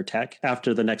all their tech.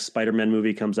 After the next Spider-Man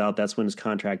movie comes out, that's when his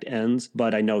contract ends.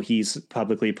 But I know he's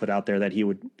publicly put out there that he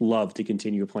would love to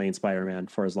continue playing Spider-Man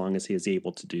for as long as he is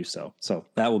able to do so. So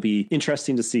that will be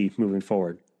interesting to see moving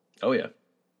forward. Oh, yeah.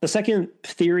 The second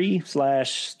theory /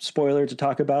 spoiler to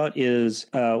talk about is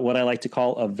what I like to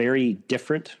call a very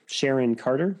different Sharon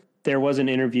Carter. There was an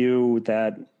interview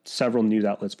that several news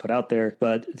outlets put out there,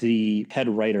 but the head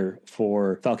writer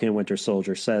for Falcon and Winter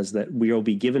Soldier says that we will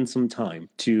be given some time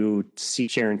to see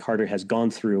Sharon Carter has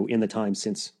gone through in the time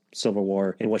since Civil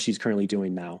War and what she's currently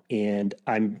doing now. And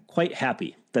I'm quite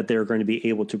happy that they're going to be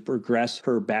able to progress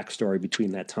her backstory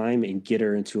between that time and get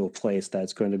her into a place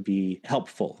that's going to be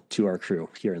helpful to our crew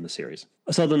here in the series.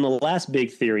 So then the last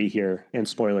big theory here,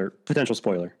 and potential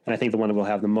spoiler, and I think the one that will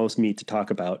have the most meat to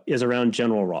talk about, is around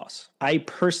General Ross. I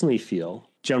personally feel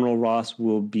General Ross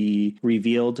will be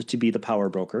revealed to be the power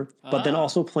broker, but then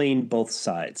also playing both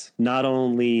sides. Not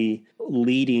only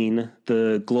leading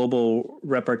the Global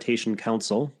Repatriation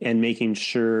Council and making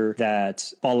sure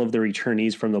that all of the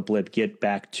returnees from the blip get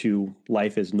back to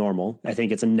life as normal. I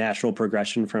think it's a natural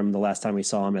progression from the last time we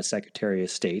saw him as Secretary of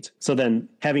State. So then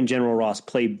having General Ross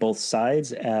play both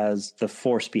sides as the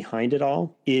force behind it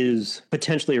all is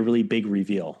potentially a really big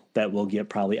reveal that we'll get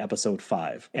probably episode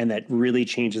 5. And that really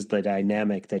changes the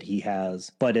dynamic that he has,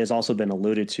 but has also been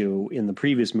alluded to in the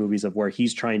previous movies of where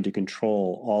he's trying to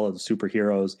control all of the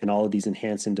superheroes and all of these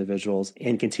enhanced individuals,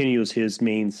 and continues his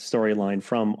main storyline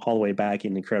from all the way back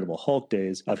in Incredible Hulk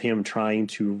days of him trying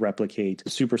to replicate the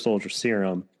super soldier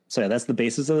serum. So yeah, that's the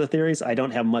basis of the theories. I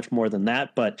don't have much more than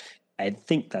that, but I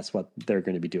think that's what they're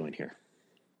going to be doing here.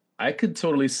 I could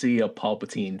totally see a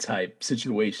Palpatine type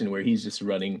situation where he's just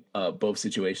running both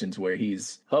situations where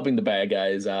he's helping the bad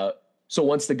guys out. So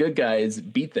once the good guys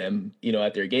beat them,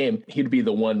 at their game, he'd be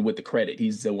the one with the credit.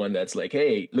 He's the one that's like,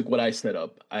 hey, look what I set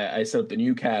up. I set up the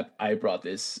new cap. I brought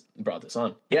this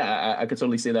on. Yeah, I could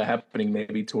totally see that happening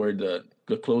maybe toward the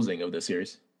closing of the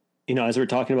series. As we're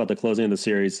talking about the closing of the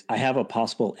series, I have a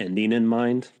possible ending in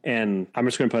mind, and I'm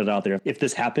just going to put it out there. If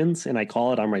this happens and I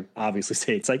call it, I'm going to obviously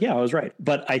say it's like, yeah, I was right.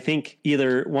 But I think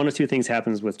either one of two things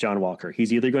happens with John Walker.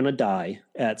 He's either going to die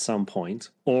at some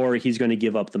point, or he's going to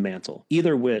give up the mantle.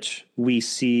 Either which, we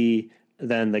see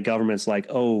then the government's like,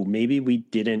 oh, maybe we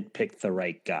didn't pick the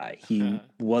right guy. He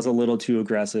was a little too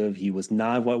aggressive. He was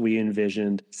not what we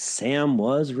envisioned. Sam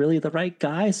was really the right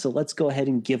guy, so let's go ahead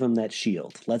and give him that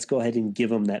shield. Let's go ahead and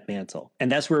give him that mantle.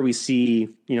 And that's where we see,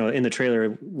 in the trailer,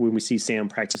 when we see Sam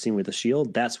practicing with the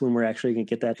shield, that's when we're actually going to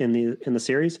get that in the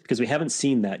series, because we haven't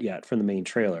seen that yet from the main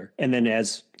trailer. And then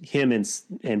as him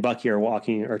and Bucky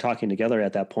are talking together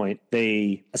at that point,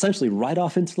 they essentially ride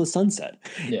off into the sunset.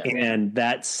 Yeah. And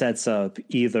that sets up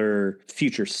either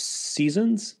future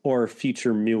seasons or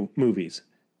future movies.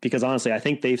 Because honestly, I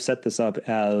think they've set this up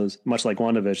as much like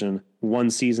WandaVision, one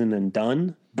season and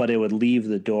done, but it would leave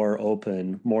the door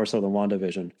open more so than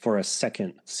WandaVision for a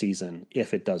second season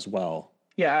if it does well.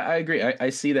 Yeah, I agree. I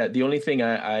see that. The only thing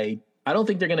I don't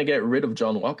think they're going to get rid of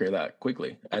John Walker that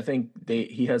quickly. I think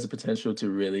he has the potential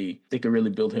they could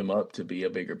really build him up to be a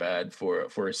bigger bad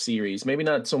for a series. Maybe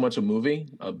not so much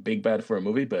a big bad for a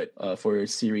movie, but for a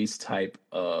series type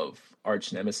of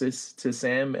arch nemesis to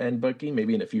Sam and Bucky,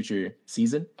 maybe in a future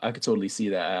season. I could totally see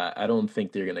that. I don't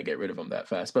think they're going to get rid of him that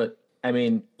fast, but I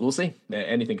mean, we'll see.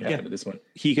 Anything can happen to this one.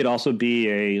 He could also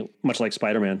be much like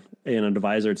Spider-Man, an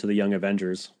advisor to the Young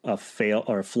Avengers, a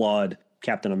flawed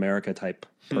Captain America type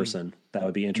person. That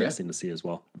would be interesting to see as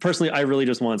well. Personally, I really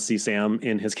just want to see Sam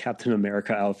in his Captain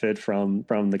America outfit from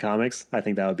the comics. I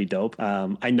think that would be dope.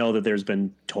 I know that there's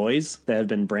been toys that have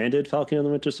been branded Falcon and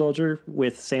the Winter Soldier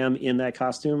with Sam in that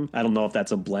costume. I don't know if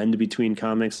that's a blend between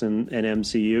comics and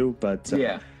MCU, but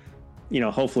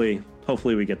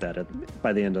hopefully we get that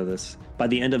by the end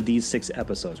of these 6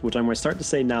 episodes, which I'm going to start to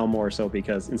say now more so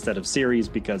because instead of series,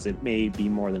 because it may be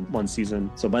more than one season.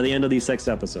 So by the end of these 6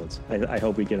 episodes, I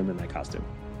hope we get him in that costume.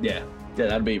 Yeah,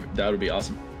 that would be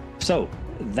awesome. So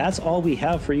that's all we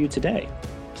have for you today.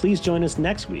 Please join us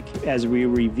next week as we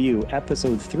review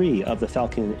episode 3 of The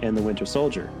Falcon and the Winter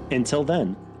Soldier. Until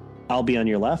then, I'll be on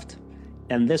your left,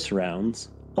 and this round's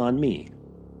on me.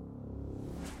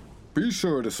 Be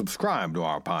sure to subscribe to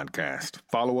our podcast.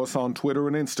 Follow us on Twitter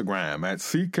and Instagram at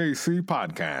CKC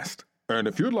Podcast. And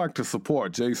if you'd like to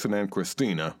support Jason and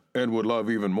Christina and would love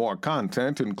even more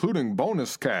content, including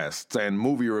bonus casts and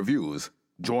movie reviews,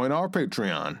 join our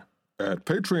Patreon at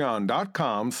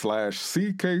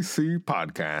patreon.com/CKC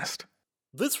Podcast.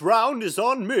 This round is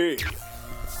on me.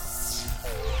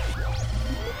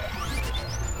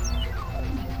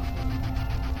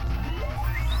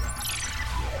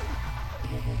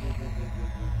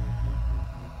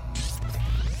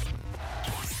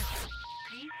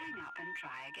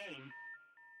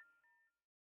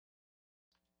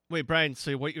 Wait, Brian,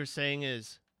 so what you're saying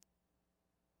is...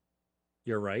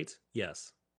 You're right.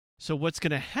 Yes. So what's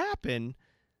going to happen...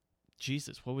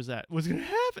 Jesus, what was that? What's going to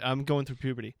happen? I'm going through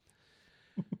puberty.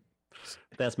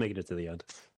 That's making it to the end.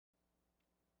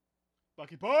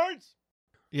 Bucky Barnes!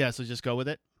 Yeah, so just go with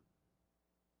it?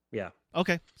 Yeah.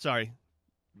 Okay, sorry.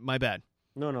 My bad.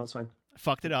 No, it's fine. I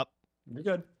fucked it up. You're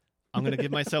good. I'm going to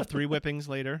give myself 3 whippings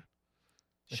later.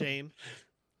 Shame.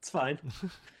 It's fine.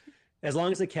 As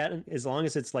long as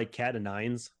it's like cat and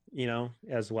nines,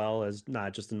 as well as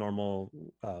not just a normal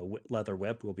leather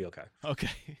whip, we'll be okay. Okay.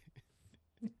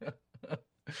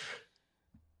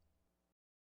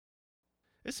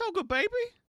 It's so good, baby.